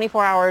you've had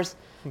 24 hours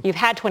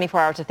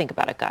to think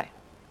about it, Guy.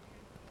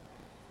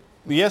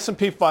 The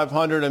S&P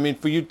 500, I mean,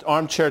 for you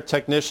armchair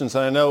technicians,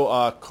 and I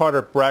know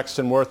Carter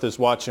Braxton Worth is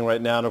watching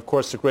right now, and of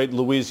course the great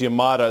Louise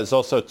Yamada is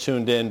also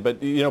tuned in.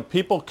 But, you know,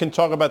 people can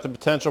talk about the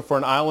potential for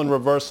an island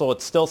reversal.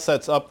 It still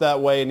sets up that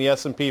way in the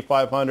S&P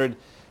 500,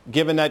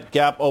 given that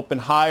gap open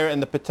higher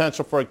and the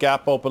potential for a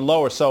gap open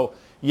lower. So,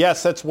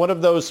 yes, that's one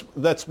of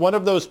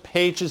those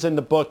pages in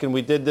the book, and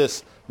we did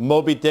this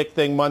Moby Dick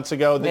thing months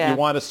ago that you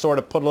want to sort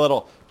of put a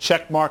little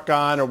check mark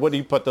on, or what do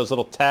you put, those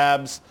little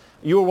tabs?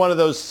 You were one of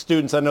those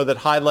students I know that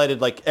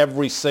highlighted like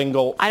every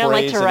single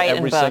phrase in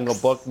every single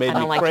book. Made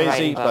me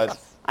crazy, but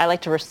I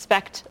like to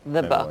respect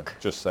the book.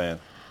 Just saying.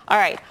 All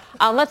right,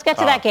 let's get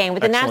to that game.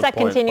 With the NASDAQ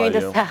continuing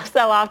to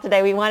sell off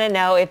today, we want to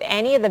know if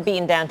any of the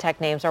beaten down tech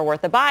names are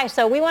worth a buy.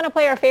 So we want to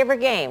play our favorite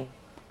game.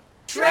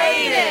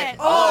 Trade it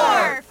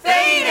or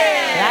fade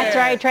it. That's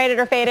right, trade it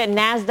or fade it.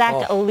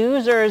 NASDAQ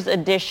Losers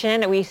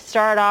Edition. We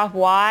start off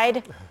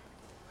wide.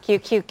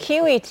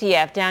 QQQ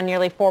ETF down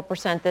nearly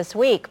 4% this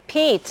week.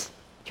 Pete,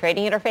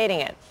 trading it or fading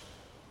it?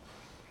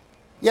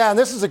 Yeah, and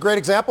this is a great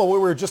example of what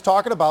we were just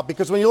talking about,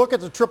 because when you look at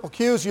the triple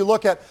Qs, you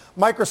look at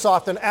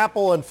Microsoft and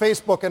Apple and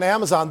Facebook and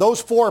Amazon.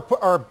 Those four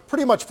are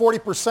pretty much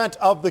 40%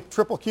 of the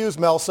triple Qs,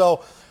 Mel.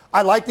 So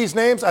I like these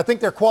names. I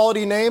think they're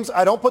quality names.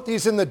 I don't put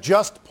these in the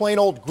just plain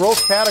old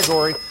growth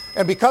category.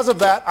 And because of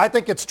that, I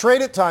think it's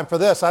trade it time for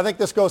this. I think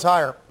this goes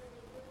higher.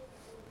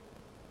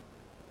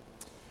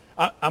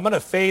 I'm going to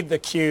fade the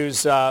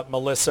Qs,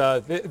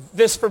 Melissa.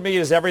 This for me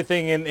is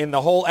everything in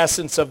the whole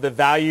essence of the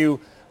value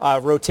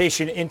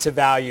rotation into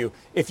value.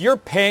 If you're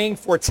paying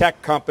for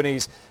tech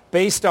companies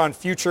based on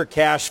future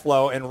cash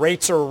flow and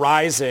rates are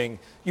rising,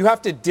 you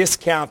have to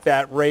discount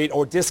that rate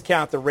or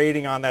discount the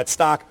rating on that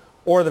stock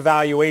or the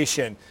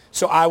valuation.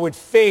 So I would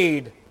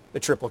fade the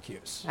triple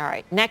Qs. All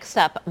right. Next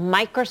up,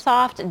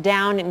 Microsoft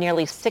down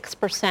nearly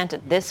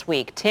 6% this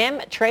week.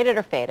 Tim, trade it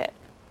or fade it?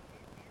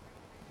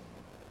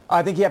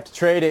 I think you have to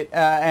trade it,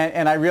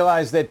 and I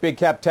realize that big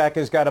cap tech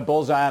has got a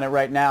bullseye on it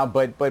right now,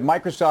 but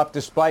Microsoft,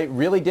 despite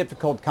really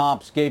difficult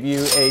comps, gave you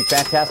a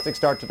fantastic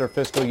start to their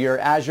fiscal year.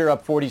 Azure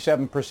up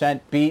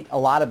 47%, beat a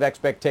lot of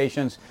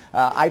expectations.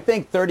 I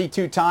think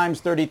 32 times,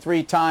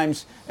 33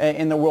 times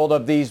in the world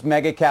of these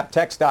mega cap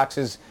tech stocks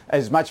is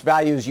as much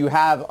value as you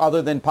have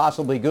other than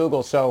possibly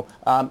Google. So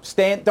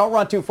don't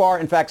run too far.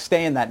 In fact,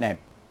 stay in that name.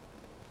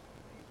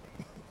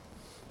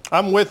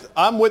 I'm with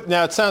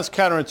now. It sounds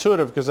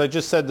counterintuitive because I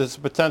just said there's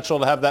potential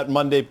to have that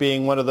Monday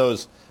being one of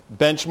those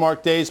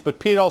benchmark days. But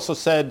Pete also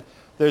said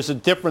there's a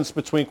difference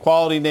between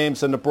quality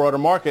names and the broader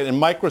market. And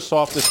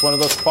Microsoft is one of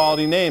those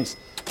quality names.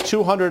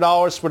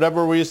 $200 for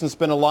whatever reason has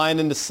been a line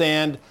in the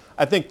sand.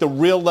 I think the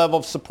real level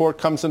of support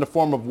comes in the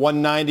form of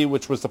 190,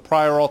 which was the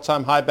prior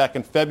all-time high back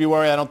in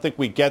February. I don't think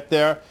we get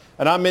there.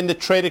 And I'm in the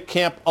traded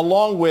camp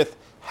along with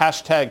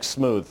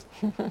 #smooth.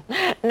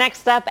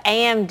 Next up,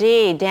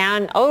 AMD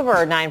down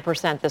over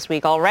 9% this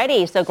week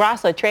already. So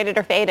Grasso, trade it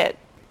or fade it?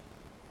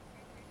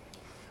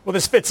 Well,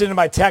 this fits into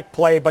my tech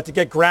play, but to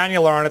get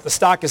granular on it, the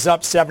stock is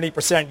up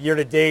 70% year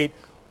to date.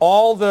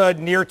 All the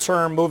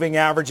near-term moving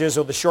averages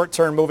or the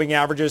short-term moving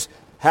averages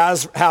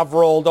have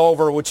rolled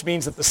over, which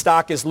means that the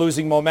stock is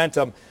losing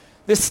momentum.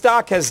 This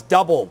stock has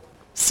doubled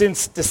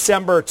since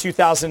December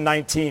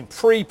 2019,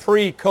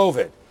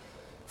 pre-COVID.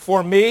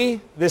 For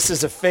me, this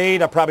is a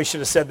fade. I probably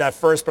should have said that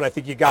first, but I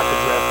think you got the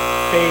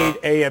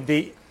drift.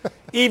 Fade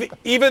AMD.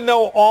 Even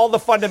though all the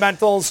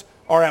fundamentals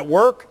are at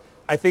work,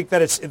 I think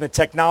that it's in the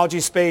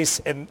technology space,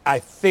 and I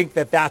think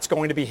that that's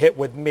going to be hit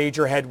with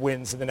major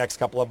headwinds in the next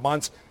couple of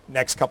months,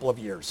 next couple of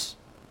years.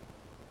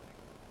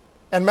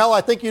 And Mel,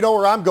 I think you know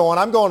where I'm going.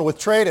 I'm going with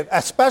trade it,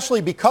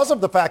 especially because of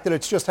the fact that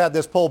it's just had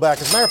this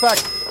pullback. As a matter of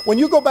fact, when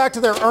you go back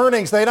to their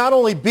earnings, they not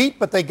only beat,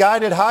 but they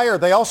guided higher.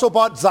 They also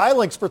bought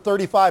Xilinx for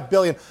 $35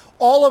 billion.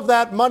 All of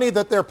that money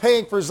that they're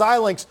paying for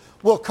Xilinx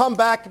will come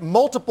back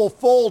multiple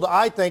fold,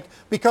 I think,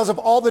 because of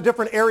all the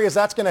different areas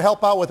that's going to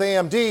help out with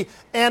AMD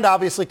and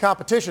obviously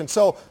competition.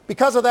 So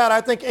because of that,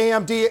 I think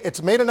AMD,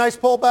 it's made a nice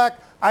pullback.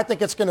 I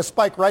think it's going to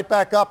spike right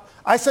back up.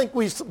 I think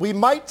we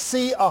might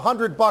see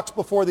 $100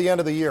 before the end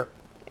of the year.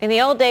 In the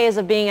old days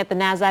of being at the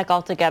NASDAQ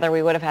altogether,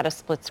 we would have had a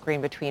split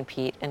screen between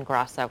Pete and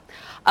Grasso.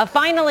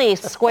 Finally,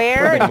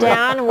 Square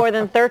down more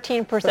than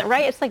 13%,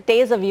 right? It's like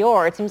days of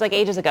yore. It seems like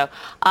ages ago.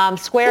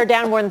 Square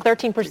down more than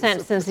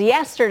 13% since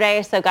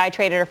yesterday. So Guy,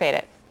 trade it or fade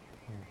it?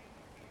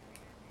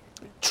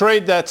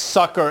 Trade that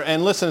sucker.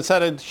 And listen, it's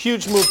had a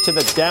huge move to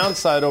the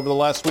downside over the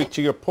last week,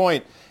 to your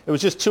point. It was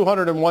just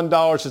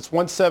 $201. It's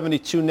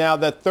 $172 now.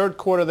 That third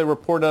quarter they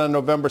reported on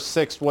November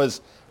 6th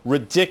was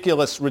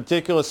ridiculous,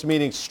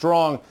 meaning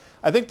strong.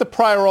 I think the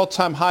prior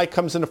all-time high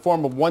comes in the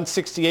form of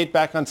 168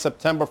 back on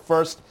September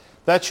 1st.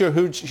 That's your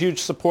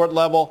huge support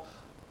level.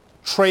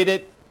 Trade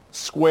it,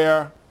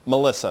 Square,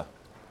 Melissa.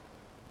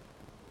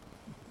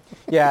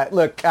 Yeah,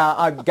 look,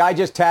 a guy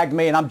just tagged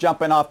me, and I'm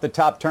jumping off the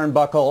top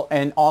turnbuckle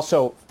and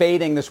also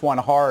fading this one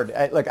hard.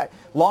 Look,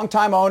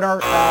 long-time owner,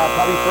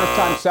 probably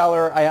first-time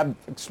seller. I have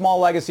a small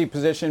legacy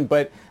position,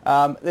 but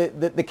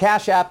the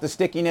Cash App, the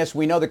stickiness,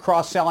 we know the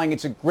cross-selling.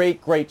 It's a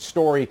great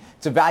story.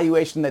 It's a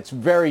valuation that's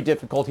very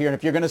difficult here. And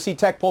if you're going to see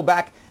tech pull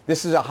back,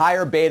 this is a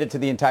higher beta to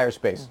the entire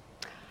space.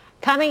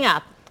 Coming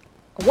up,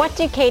 what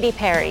do Katy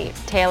Perry,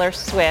 Taylor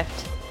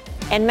Swift,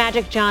 and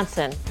Magic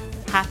Johnson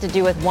have to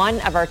do with one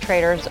of our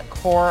traders'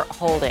 core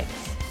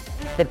holdings?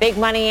 The big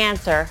money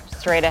answer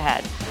straight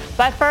ahead.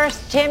 But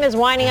first, Tim is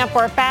winding up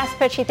for a fast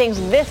pitch. He thinks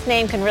this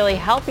name can really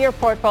help your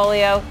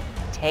portfolio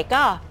take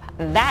off.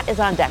 That is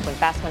on deck when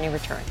Fast Money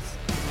returns.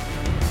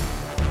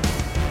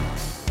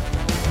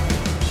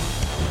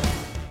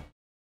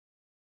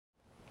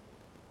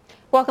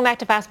 Welcome back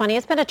to Fast Money.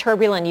 It's been a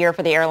turbulent year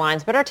for the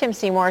airlines, but our Tim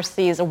Seymour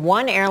sees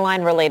one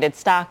airline-related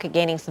stock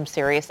gaining some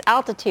serious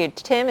altitude.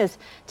 Tim is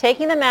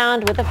taking the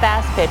mound with a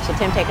fast pitch, so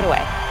Tim, take it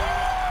away.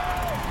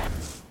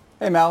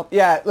 Hey, Mel.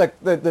 Yeah, look,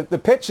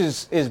 the pitch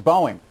is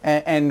Boeing.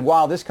 And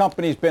while this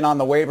company's been on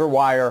the waiver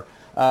wire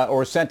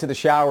or sent to the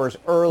showers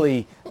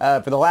early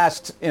for the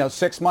last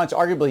 6 months,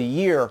 arguably a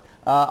year,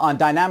 on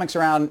dynamics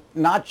around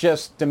not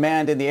just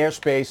demand in the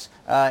airspace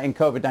in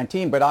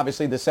COVID-19, but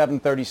obviously the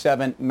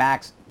 737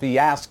 MAX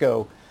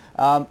fiasco.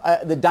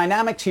 The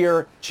dynamics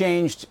here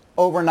changed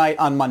overnight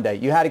on Monday.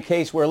 You had a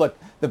case where, look,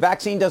 the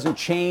vaccine doesn't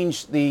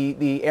change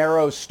the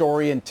aero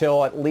story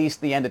until at least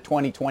the end of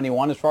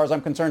 2021, as far as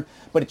I'm concerned,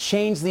 but it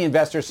changed the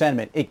investor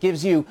sentiment. It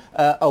gives you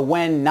a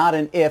when, not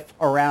an if,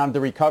 around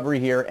the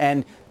recovery here.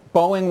 And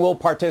Boeing will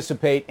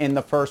participate in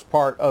the first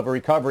part of a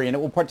recovery, and it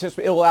will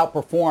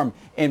outperform,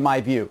 in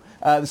my view.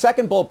 The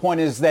second bullet point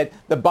is that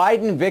the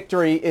Biden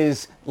victory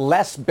is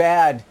less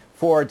bad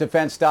for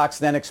defense stocks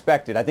than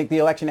expected. I think the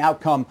election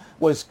outcome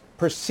was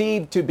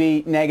perceived to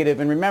be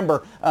negative. And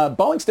remember,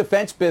 Boeing's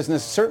defense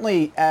business,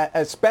 certainly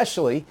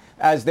especially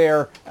as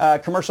their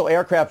commercial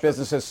aircraft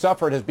business has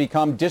suffered, has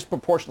become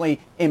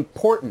disproportionately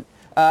important.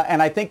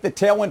 And I think the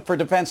tailwind for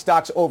defense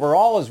stocks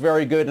overall is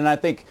very good, and I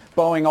think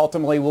Boeing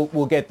ultimately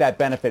will get that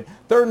benefit.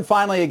 Third and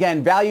finally,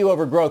 again, value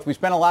over growth. We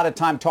spent a lot of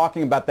time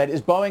talking about that.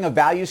 Is Boeing a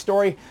value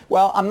story?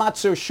 Well, I'm not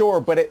so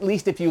sure, but at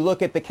least if you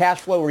look at the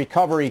cash flow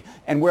recovery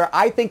and where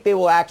I think they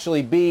will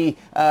actually be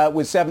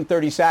with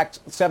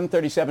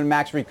 737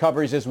 MAX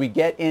recoveries as we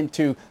get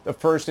into the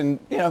first and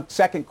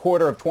second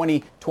quarter of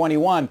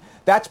 2021,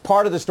 that's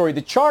part of the story.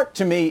 The chart,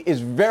 to me,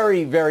 is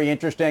very, very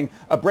interesting.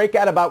 A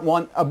breakout about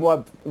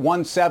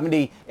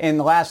 170 in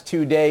the last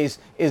 2 days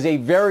is a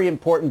very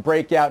important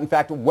breakout. In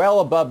fact, well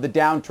above the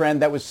downtrend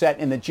that was set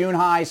in the June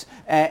highs,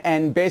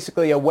 and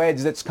basically a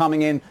wedge that's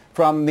coming in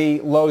from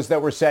the lows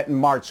that were set in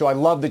March. So I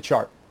love the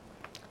chart.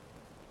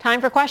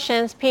 Time for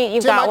questions. Pete,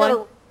 you've Tim, got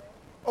one.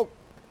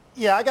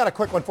 Yeah, I got a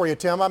quick one for you,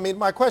 Tim. I mean,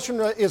 my question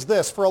is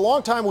this. For a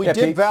long time, we looked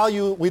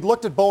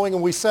at Boeing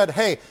and we said,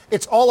 hey,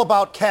 it's all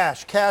about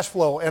cash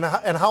flow, and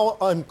how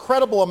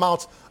incredible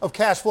amounts of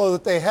cash flow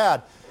that they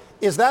had.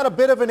 Is that a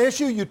bit of an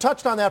issue? You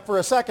touched on that for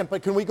a second,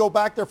 but can we go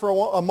back there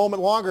for a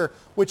moment longer,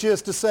 which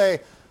is to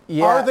say,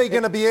 are they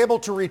going to be able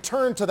to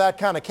return to that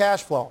kind of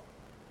cash flow?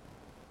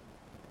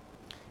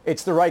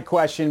 It's the right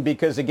question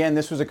because, again,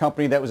 this was a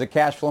company that was a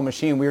cash flow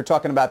machine. We were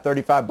talking about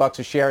 $35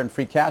 a share in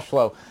free cash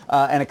flow,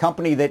 and a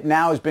company that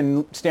now has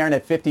been staring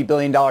at $50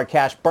 billion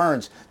cash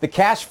burns. The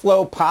cash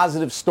flow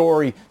positive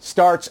story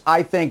starts,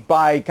 I think,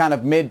 by kind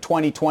of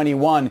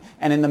mid-2021,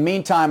 and in the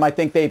meantime, I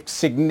think they've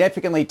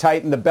significantly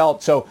tightened the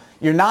belt. So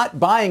you're not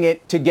buying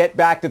it to get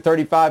back to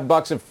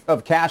 $35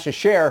 of cash a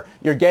share.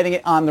 You're getting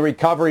it on the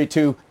recovery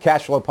to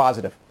cash flow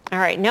positive. All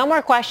right, no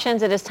more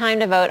questions. It is time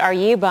to vote. Are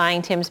you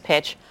buying Tim's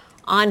pitch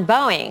on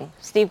Boeing?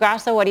 Steve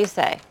Grasso, what do you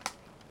say?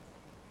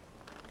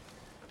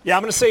 Yeah,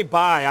 I'm going to say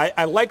buy.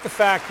 I like the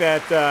fact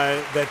that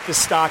that this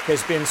stock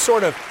has been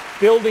sort of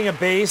building a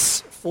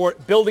base for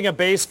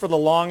the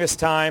longest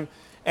time,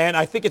 and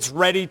I think it's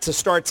ready to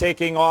start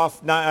taking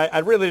off. Now, I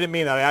really didn't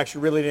mean that. I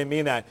actually really didn't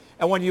mean that.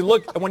 And when you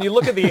look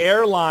at the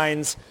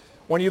airlines,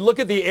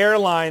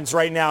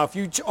 right now, if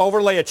you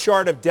overlay a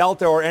chart of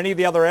Delta or any of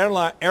the other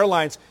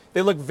airlines,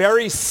 they look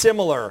very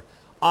similar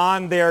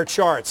on their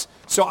charts.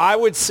 So I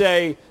would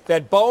say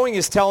that Boeing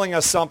is telling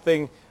us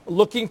something,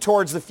 looking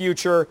towards the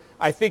future.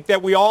 I think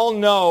that we all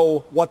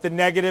know what the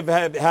negative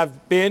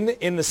have been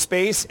in the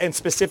space and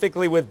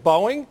specifically with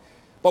Boeing,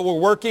 but we're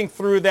working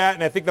through that,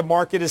 and I think the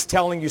market is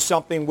telling you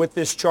something with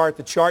this chart.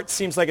 The chart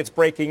seems like it's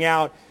breaking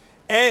out,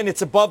 and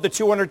it's above the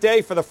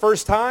 200-day for the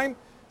first time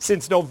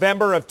since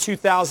November of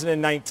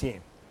 2019.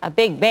 A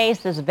big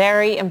base is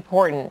very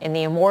important. In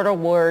the immortal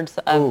words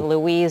of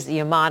Louise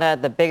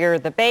Yamada, the bigger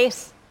the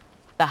base,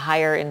 the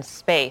higher in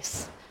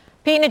space.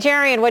 Pete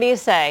Najarian, what do you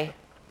say?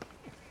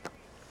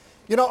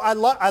 You know, I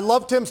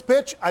love Tim's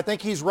pitch. I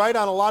think he's right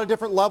on a lot of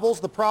different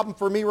levels. The problem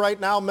for me right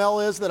now, Mel,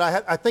 is that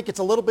I think it's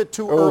a little bit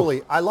too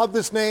early. I love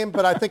this name,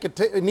 but I think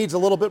it needs a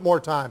little bit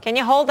more time. Can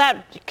you hold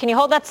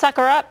that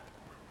sucker up?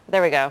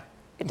 There we go.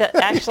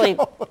 Actually,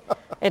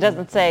 it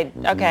doesn't say.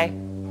 Okay,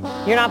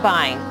 you're not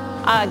buying.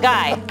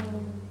 Guy.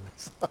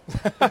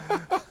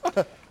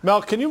 Mel,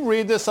 can you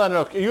read this?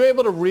 Are you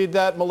able to read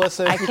that,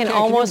 Melissa? I can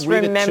almost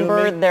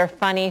remember their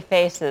funny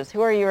faces. Who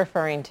are you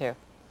referring to?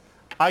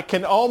 I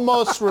can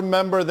almost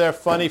remember their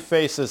funny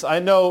faces. I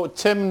know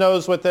Tim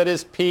knows what that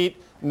is.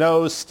 Pete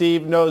knows.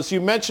 Steve knows. You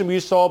mentioned we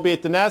used to all be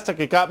at the NASDAQ.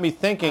 It got me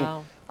thinking.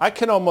 Oh. I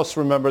can almost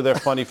remember their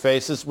funny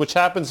faces, which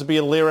happens to be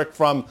a lyric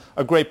from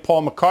a great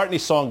Paul McCartney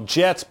song,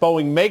 Jets,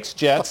 Boeing Makes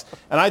Jets.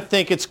 And I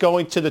think it's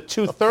going to the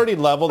 230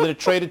 level that it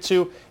traded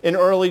to in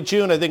early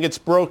June. I think it's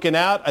broken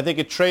out. I think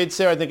it trades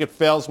there. I think it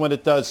fails when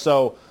it does.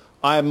 So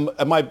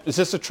is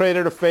this a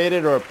trader to fade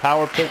it or a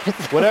power pitch?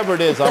 Whatever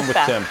it is, I'm with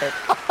Tim.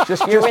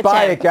 Just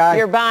buy it, guy.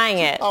 You're buying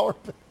it.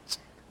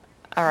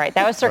 All right,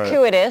 that was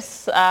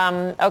circuitous.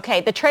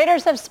 Okay, the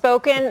traders have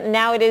spoken.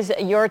 Now it is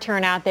your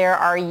turn out there.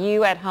 Are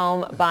you at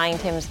home buying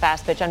Tim's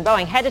fast pitch on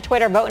Boeing? Head to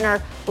Twitter, vote in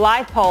our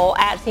live poll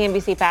at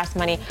CNBC Fast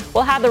Money.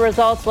 We'll have the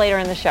results later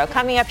in the show.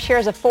 Coming up,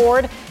 shares of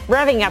Ford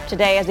revving up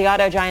today as the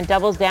auto giant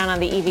doubles down on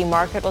the EV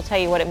market. We'll tell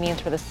you what it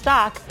means for the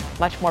stock.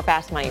 Much more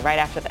Fast Money right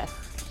after this.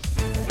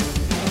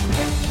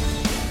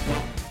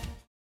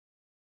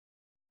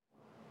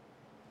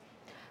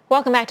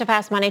 Welcome back to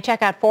Fast Money.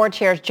 Check out Ford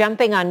shares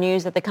jumping on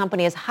news that the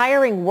company is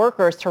hiring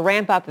workers to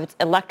ramp up its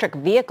electric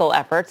vehicle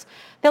efforts.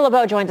 Phil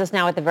LeBeau joins us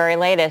now with the very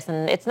latest.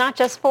 And it's not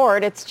just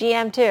Ford, it's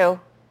GM too.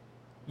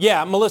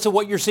 Yeah, Melissa,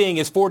 what you're seeing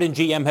is Ford and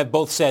GM have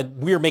both said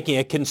we're making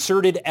a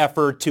concerted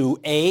effort to,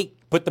 A,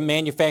 put the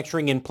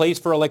manufacturing in place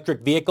for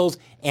electric vehicles,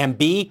 and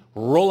B,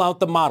 roll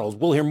out the models.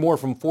 We'll hear more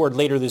from Ford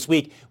later this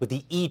week with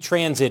the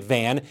E-Transit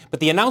van.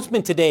 But the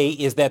announcement today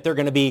is that they're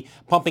going to be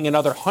pumping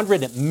another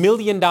 $100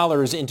 million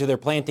into their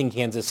plant in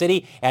Kansas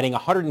City, adding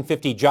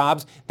 150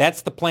 jobs.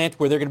 That's the plant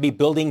where they're going to be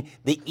building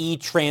the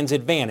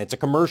E-Transit van. It's a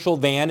commercial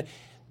van.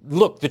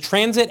 Look, the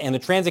Transit and the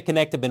Transit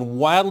Connect have been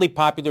wildly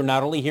popular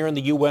not only here in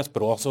the U.S.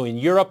 but also in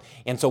Europe.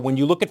 And so when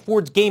you look at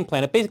Ford's game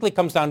plan, it basically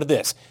comes down to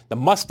this. The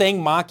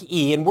Mustang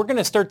Mach-E, and we're going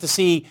to start to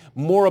see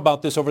more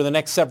about this over the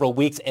next several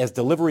weeks as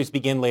deliveries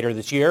begin later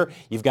this year.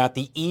 You've got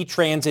the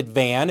E-Transit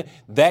van.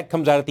 That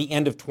comes out at the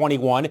end of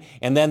 21.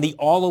 And then the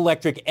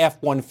all-electric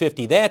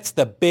F-150. That's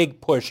the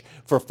big push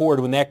for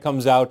Ford when that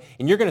comes out.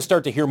 And you're going to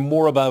start to hear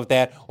more about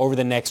that over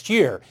the next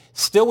year.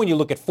 Still, when you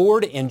look at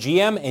Ford and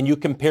GM and you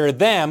compare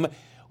them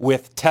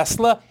with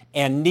Tesla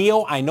and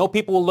NIO, I know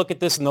people will look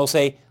at this and they'll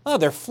say, oh,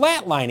 they're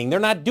flatlining. They're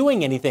not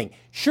doing anything.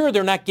 Sure,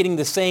 they're not getting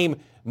the same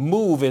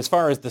move as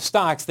far as the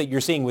stocks that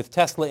you're seeing with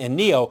Tesla and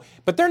NIO,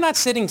 but they're not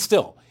sitting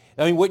still.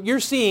 I mean, what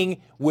you're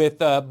seeing with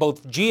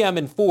both GM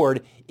and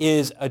Ford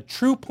is a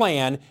true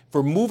plan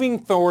for moving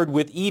forward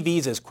with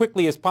EVs as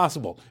quickly as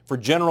possible. For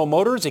General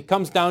Motors, it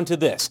comes down to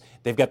this.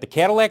 They've got the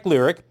Cadillac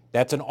Lyriq.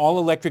 That's an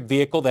all-electric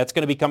vehicle. That's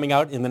going to be coming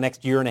out in the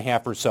next year and a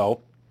half or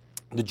so.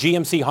 the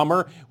GMC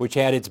Hummer, which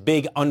had its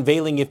big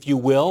unveiling, if you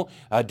will,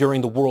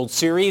 during the World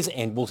Series,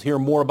 and we'll hear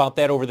more about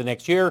that over the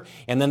next year.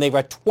 And then they've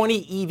got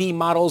 20 EV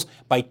models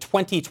by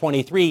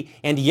 2023.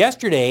 And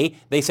yesterday,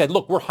 they said,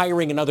 look, we're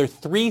hiring another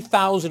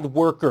 3,000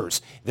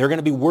 workers. They're going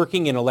to be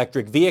working in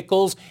electric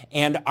vehicles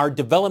and our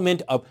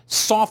development of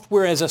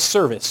software as a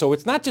service. So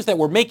it's not just that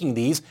we're making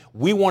these.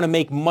 We want to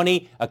make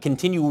money, a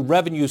continued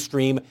revenue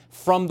stream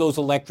from those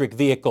electric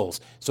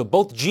vehicles. So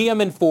both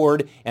GM and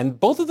Ford, and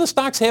both of the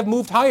stocks have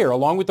moved higher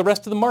along with the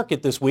rest of the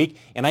market this week.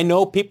 And I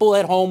know people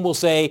at home will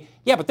say,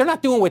 yeah, but they're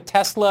not doing what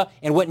Tesla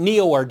and what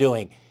NIO are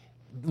doing.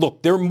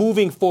 Look, they're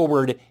moving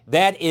forward.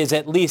 That is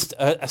at least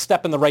a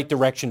step in the right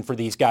direction for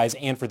these guys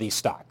and for these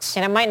stocks.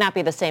 And it might not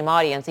be the same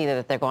audience either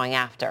that they're going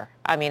after.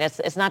 I mean,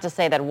 it's not to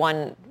say that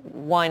one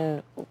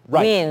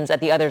wins at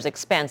the other's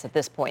expense at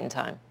this point in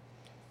time.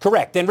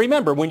 Correct. And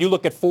remember, when you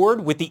look at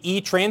Ford with the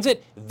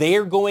E-Transit,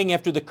 they're going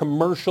after the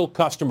commercial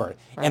customer.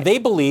 Right. And they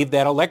believe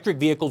that electric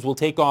vehicles will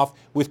take off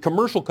with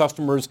commercial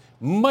customers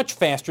much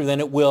faster than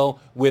it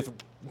will with,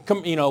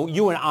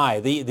 you and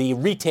I, the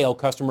retail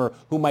customer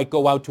who might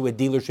go out to a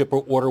dealership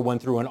or order one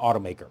through an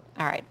automaker.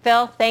 All right.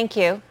 Phil, thank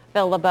you.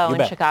 Phil LeBeau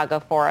in Chicago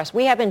for us.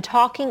 We have been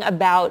talking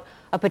about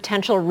a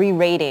potential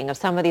re-rating of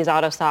some of these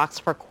auto stocks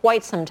for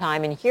quite some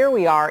time. And here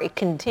we are. It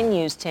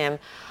continues, Tim.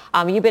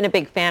 You've been a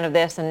big fan of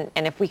this, and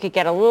if we could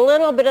get a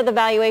little bit of the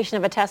valuation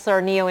of a Tesla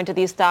or NIO into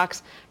these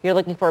stocks, you're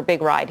looking for a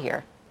big ride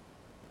here.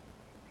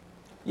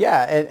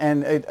 Yeah,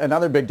 and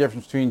another big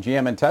difference between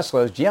GM and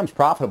Tesla is GM's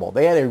profitable.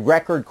 They had a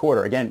record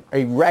quarter. Again,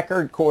 a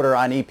record quarter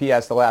on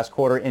EPS the last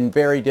quarter in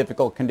very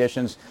difficult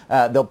conditions.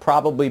 They'll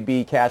probably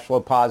be cash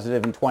flow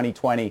positive in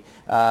 2020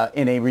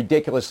 in a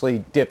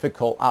ridiculously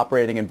difficult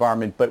operating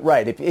environment. But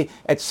right, at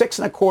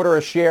 $6.25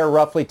 a share,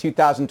 roughly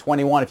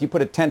 2021, if you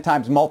put a 10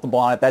 times multiple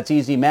on it, that's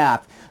easy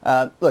math.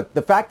 Look,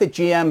 the fact that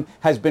GM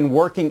has been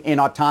working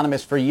in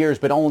autonomous for years,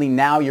 but only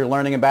now you're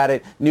learning about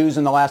it. News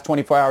in the last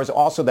 24 hours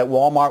also that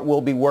Walmart will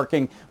be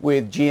working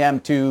with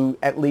GM to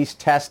at least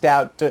test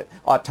out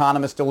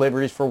autonomous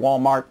deliveries for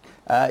Walmart.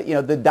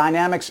 The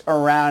dynamics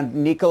around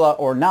Nikola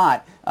or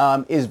not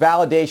is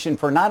validation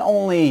for not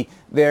only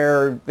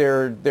their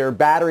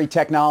battery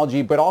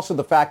technology, but also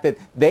the fact that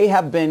they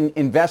have been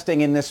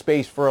investing in this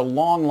space for a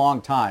long,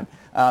 long time.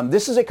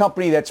 This is a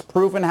company that's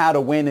proven how to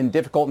win in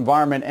difficult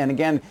environment, and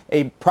again,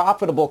 a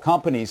profitable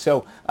company.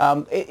 So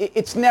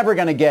it's never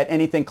going to get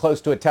anything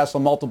close to a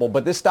Tesla multiple,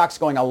 but this stock's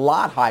going a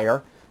lot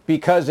higher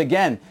because,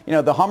 again,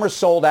 the Hummer's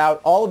sold out.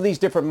 All of these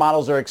different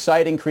models are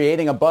exciting,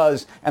 creating a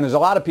buzz, and there's a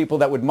lot of people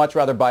that would much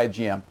rather buy a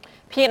GM.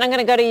 Pete, I'm going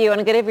to go to you.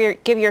 I'm going to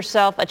give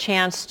yourself a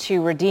chance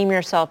to redeem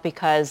yourself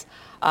because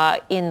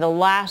in the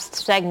last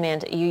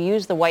segment, you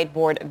used the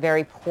whiteboard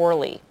very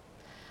poorly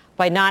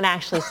by not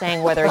actually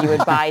saying whether you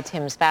would buy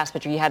Tim's Fast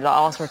Picture. You had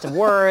all sorts of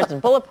words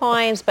and bullet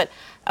points, but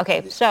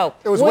okay, so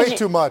it was way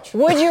too much.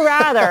 Would you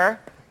rather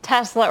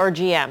Tesla or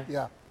GM?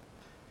 Yeah.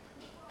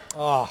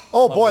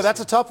 Oh boy,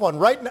 that's a tough one.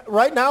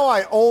 Right now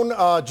I own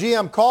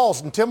GM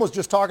calls, and Tim was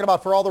just talking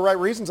about for all the right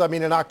reasons. I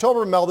mean, in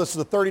October, Mel, this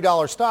is a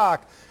 $30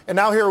 stock, and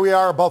now here we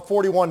are above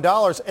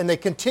 $41, and they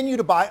continue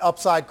to buy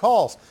upside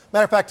calls.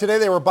 Matter of fact, today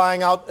they were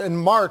buying out in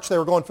March. They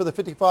were going for the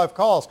 55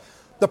 calls.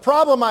 The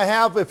problem I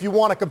have, if you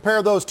want to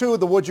compare those two,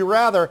 the would you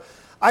rather,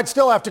 I'd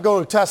still have to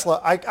go to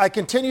Tesla. I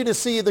continue to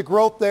see the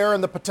growth there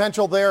and the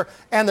potential there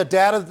and the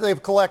data that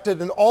they've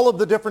collected and all of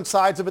the different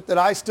sides of it that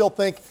I still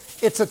think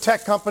it's a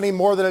tech company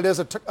more than it is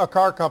a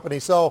car company.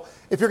 So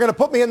if you're going to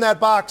put me in that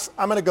box,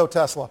 I'm going to go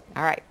Tesla.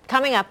 All right.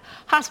 Coming up,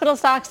 hospital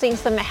stocks seeing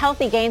some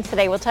healthy gains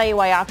today. We'll tell you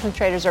why options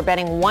traders are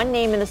betting one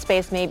name in the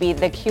space may be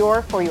the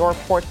cure for your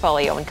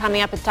portfolio. And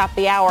coming up at the top of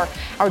the hour,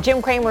 our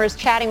Jim Cramer is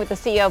chatting with the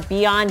CEO of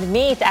Beyond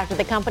Meat after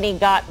the company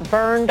got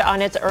burned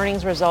on its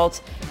earnings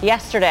results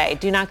yesterday.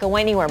 Do not go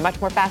anywhere. Much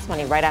more Fast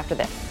Money right after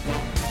this.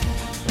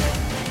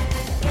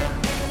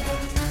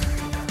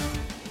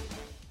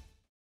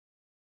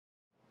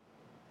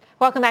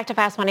 Welcome back to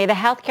Fast Money. The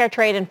healthcare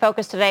trade in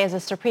focus today as the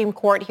Supreme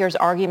Court hears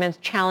arguments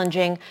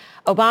challenging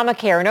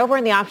Obamacare. And over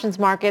in the options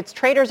markets,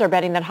 traders are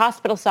betting that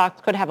hospital stocks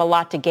could have a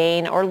lot to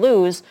gain or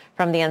lose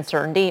from the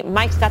uncertainty.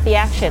 Mike's got the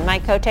action.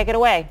 Mike Coe, take it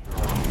away.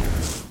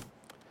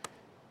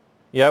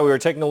 Yeah, we were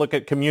taking a look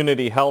at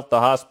Community Health,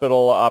 the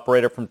hospital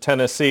operator from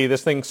Tennessee.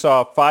 This thing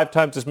saw 5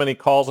 times as many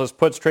calls as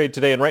puts trade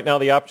today, and right now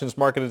the options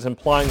market is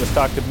implying the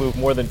stock could move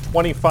more than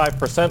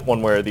 25%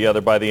 one way or the other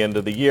by the end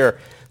of the year.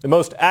 The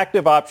most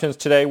active options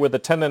today were the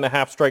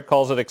 10.5 strike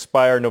calls that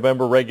expire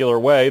November regular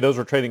way. Those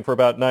were trading for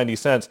about 90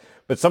 cents.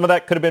 But some of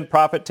that could have been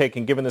profit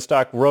taking given the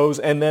stock rose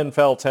and then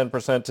fell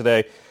 10%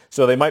 today.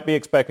 So they might be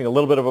expecting a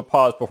little bit of a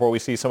pause before we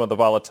see some of the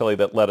volatility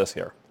that led us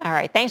here. All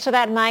right. Thanks for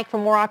that, Mike. For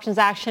more options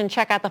action,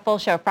 check out the full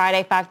show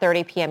Friday,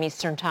 5:30 p.m.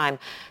 Eastern Time.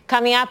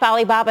 Coming up,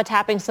 Alibaba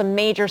tapping some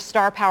major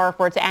star power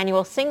for its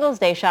annual Singles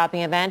Day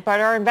shopping event. But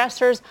are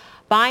investors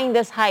buying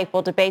this hype?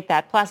 We'll debate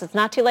that. Plus, it's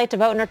not too late to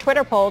vote in our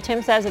Twitter poll.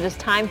 Tim says it is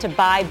time to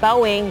buy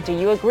Boeing. Do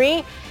you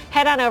agree?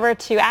 Head on over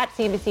to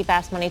 @CNBC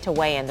Fast Money to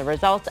weigh in. The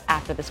results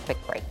after this quick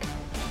break.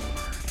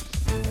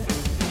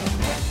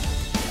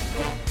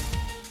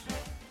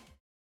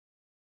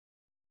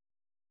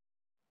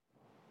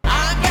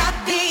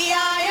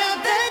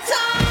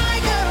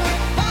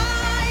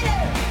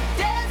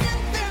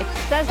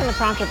 the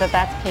prompter that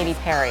that's Katy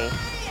Perry.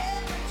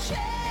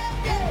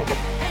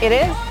 It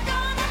is?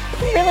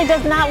 It really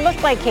does not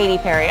look like Katy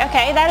Perry.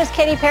 Okay, that is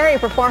Katy Perry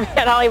performing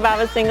at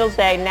Alibaba Singles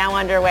Day, now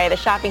underway. The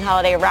shopping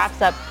holiday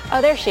wraps up.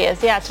 Oh, there she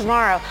is. Yeah,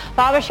 tomorrow.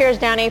 Baba shares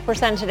down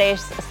 8%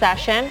 today's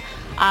session.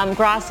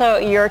 Grasso,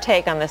 your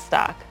take on this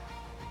stock?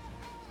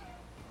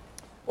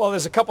 Well,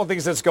 there's a couple of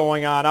things that's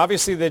going on.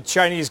 Obviously, the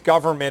Chinese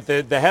government,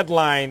 the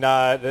headline,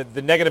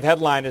 the negative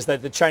headline is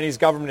that the Chinese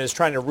government is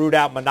trying to root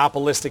out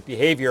monopolistic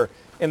behavior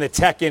in the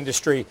tech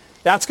industry.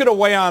 That's going to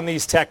weigh on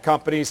these tech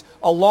companies,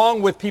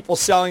 along with people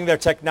selling their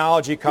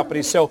technology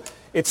companies. So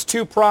it's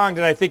two-pronged,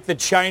 and I think the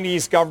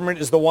Chinese government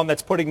is the one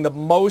that's putting the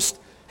most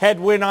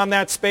headwind on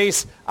that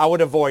space. I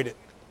would avoid it.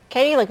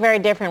 Katie, you look very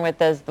different with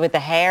the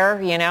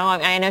hair, you know.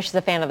 I know she's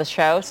a fan of the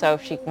show, so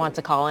if she wants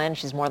to call in,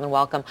 she's more than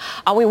welcome.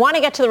 We want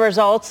to get to the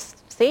results.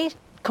 See,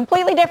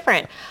 completely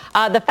different.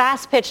 The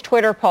Fast Pitch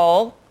Twitter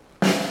poll.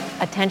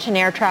 Attention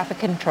air traffic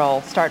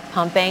control. Start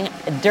pumping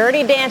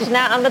Dirty Dancing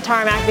out on the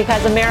tarmac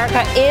because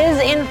America is,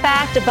 in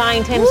fact,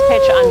 buying Tim's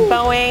pitch on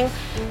Boeing.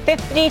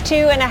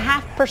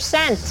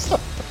 52.5%.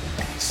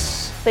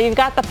 So you've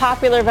got the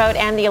popular vote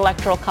and the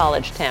Electoral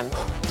College, Tim.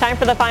 Time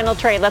for the final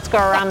trade. Let's go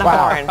around the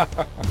horn.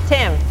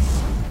 Tim.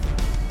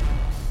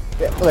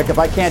 Look, if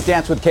I can't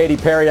dance with Katy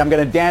Perry, I'm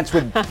going to dance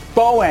with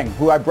Boeing,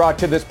 who I brought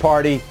to this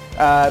party.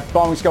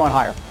 Boeing's going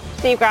higher.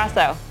 Steve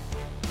Grasso.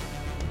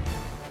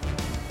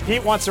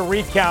 Pete wants a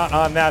recount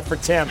on that for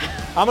Tim.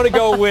 I'm going to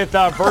go with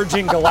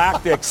Virgin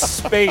Galactic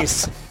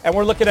Space. And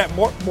we're looking at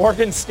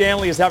Morgan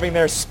Stanley is having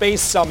their space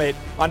summit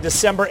on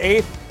December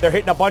 8th. They're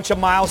hitting a bunch of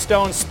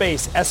milestones.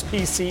 Space.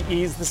 SPCE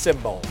is the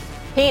symbol.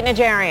 Pete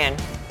Najarian.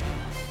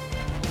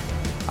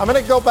 I'm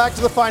going to go back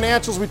to the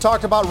financials we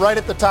talked about right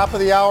at the top of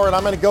the hour, and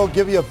I'm going to go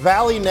give you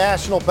Valley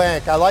National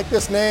Bank. I like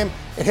this name.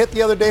 It hit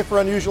the other day for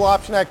unusual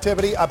option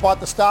activity. I bought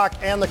the stock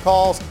and the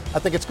calls. I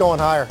think it's going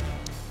higher.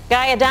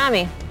 Guy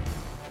Adami.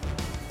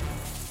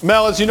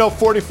 Mel, as you know,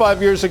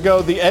 45 years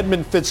ago, the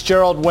Edmund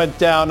Fitzgerald went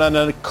down on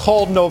a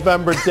cold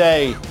November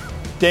day.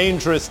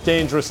 Dangerous,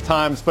 dangerous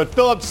times. But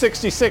Phillips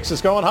 66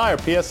 is going higher,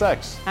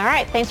 PSX. All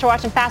right. Thanks for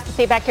watching Fast. We'll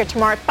see you back here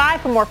tomorrow at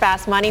 5 for more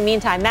Fast Money.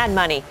 Meantime, Mad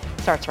Money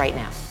starts right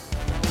now.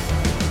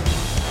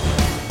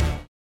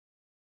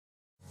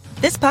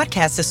 This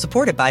podcast is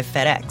supported by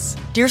FedEx.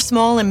 Dear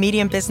small and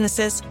medium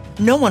businesses,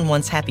 no one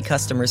wants happy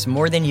customers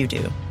more than you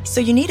do.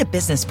 So you need a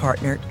business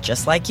partner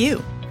just like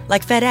you.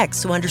 Like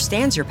FedEx, who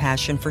understands your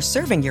passion for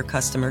serving your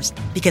customers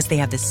because they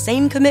have the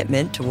same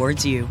commitment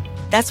towards you.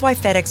 That's why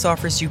FedEx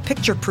offers you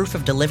picture proof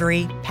of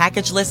delivery,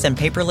 packageless and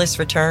paperless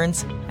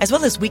returns, as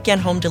well as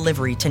weekend home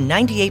delivery to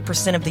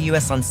 98% of the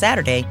U.S. on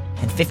Saturday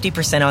and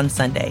 50% on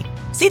Sunday.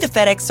 See the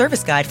FedEx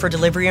service guide for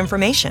delivery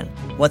information.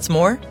 What's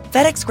more,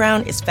 FedEx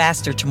Ground is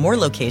faster to more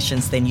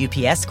locations than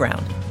UPS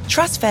Ground.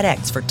 Trust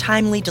FedEx for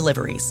timely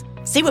deliveries.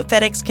 See what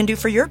FedEx can do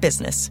for your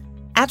business.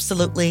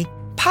 Absolutely,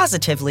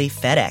 positively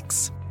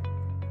FedEx.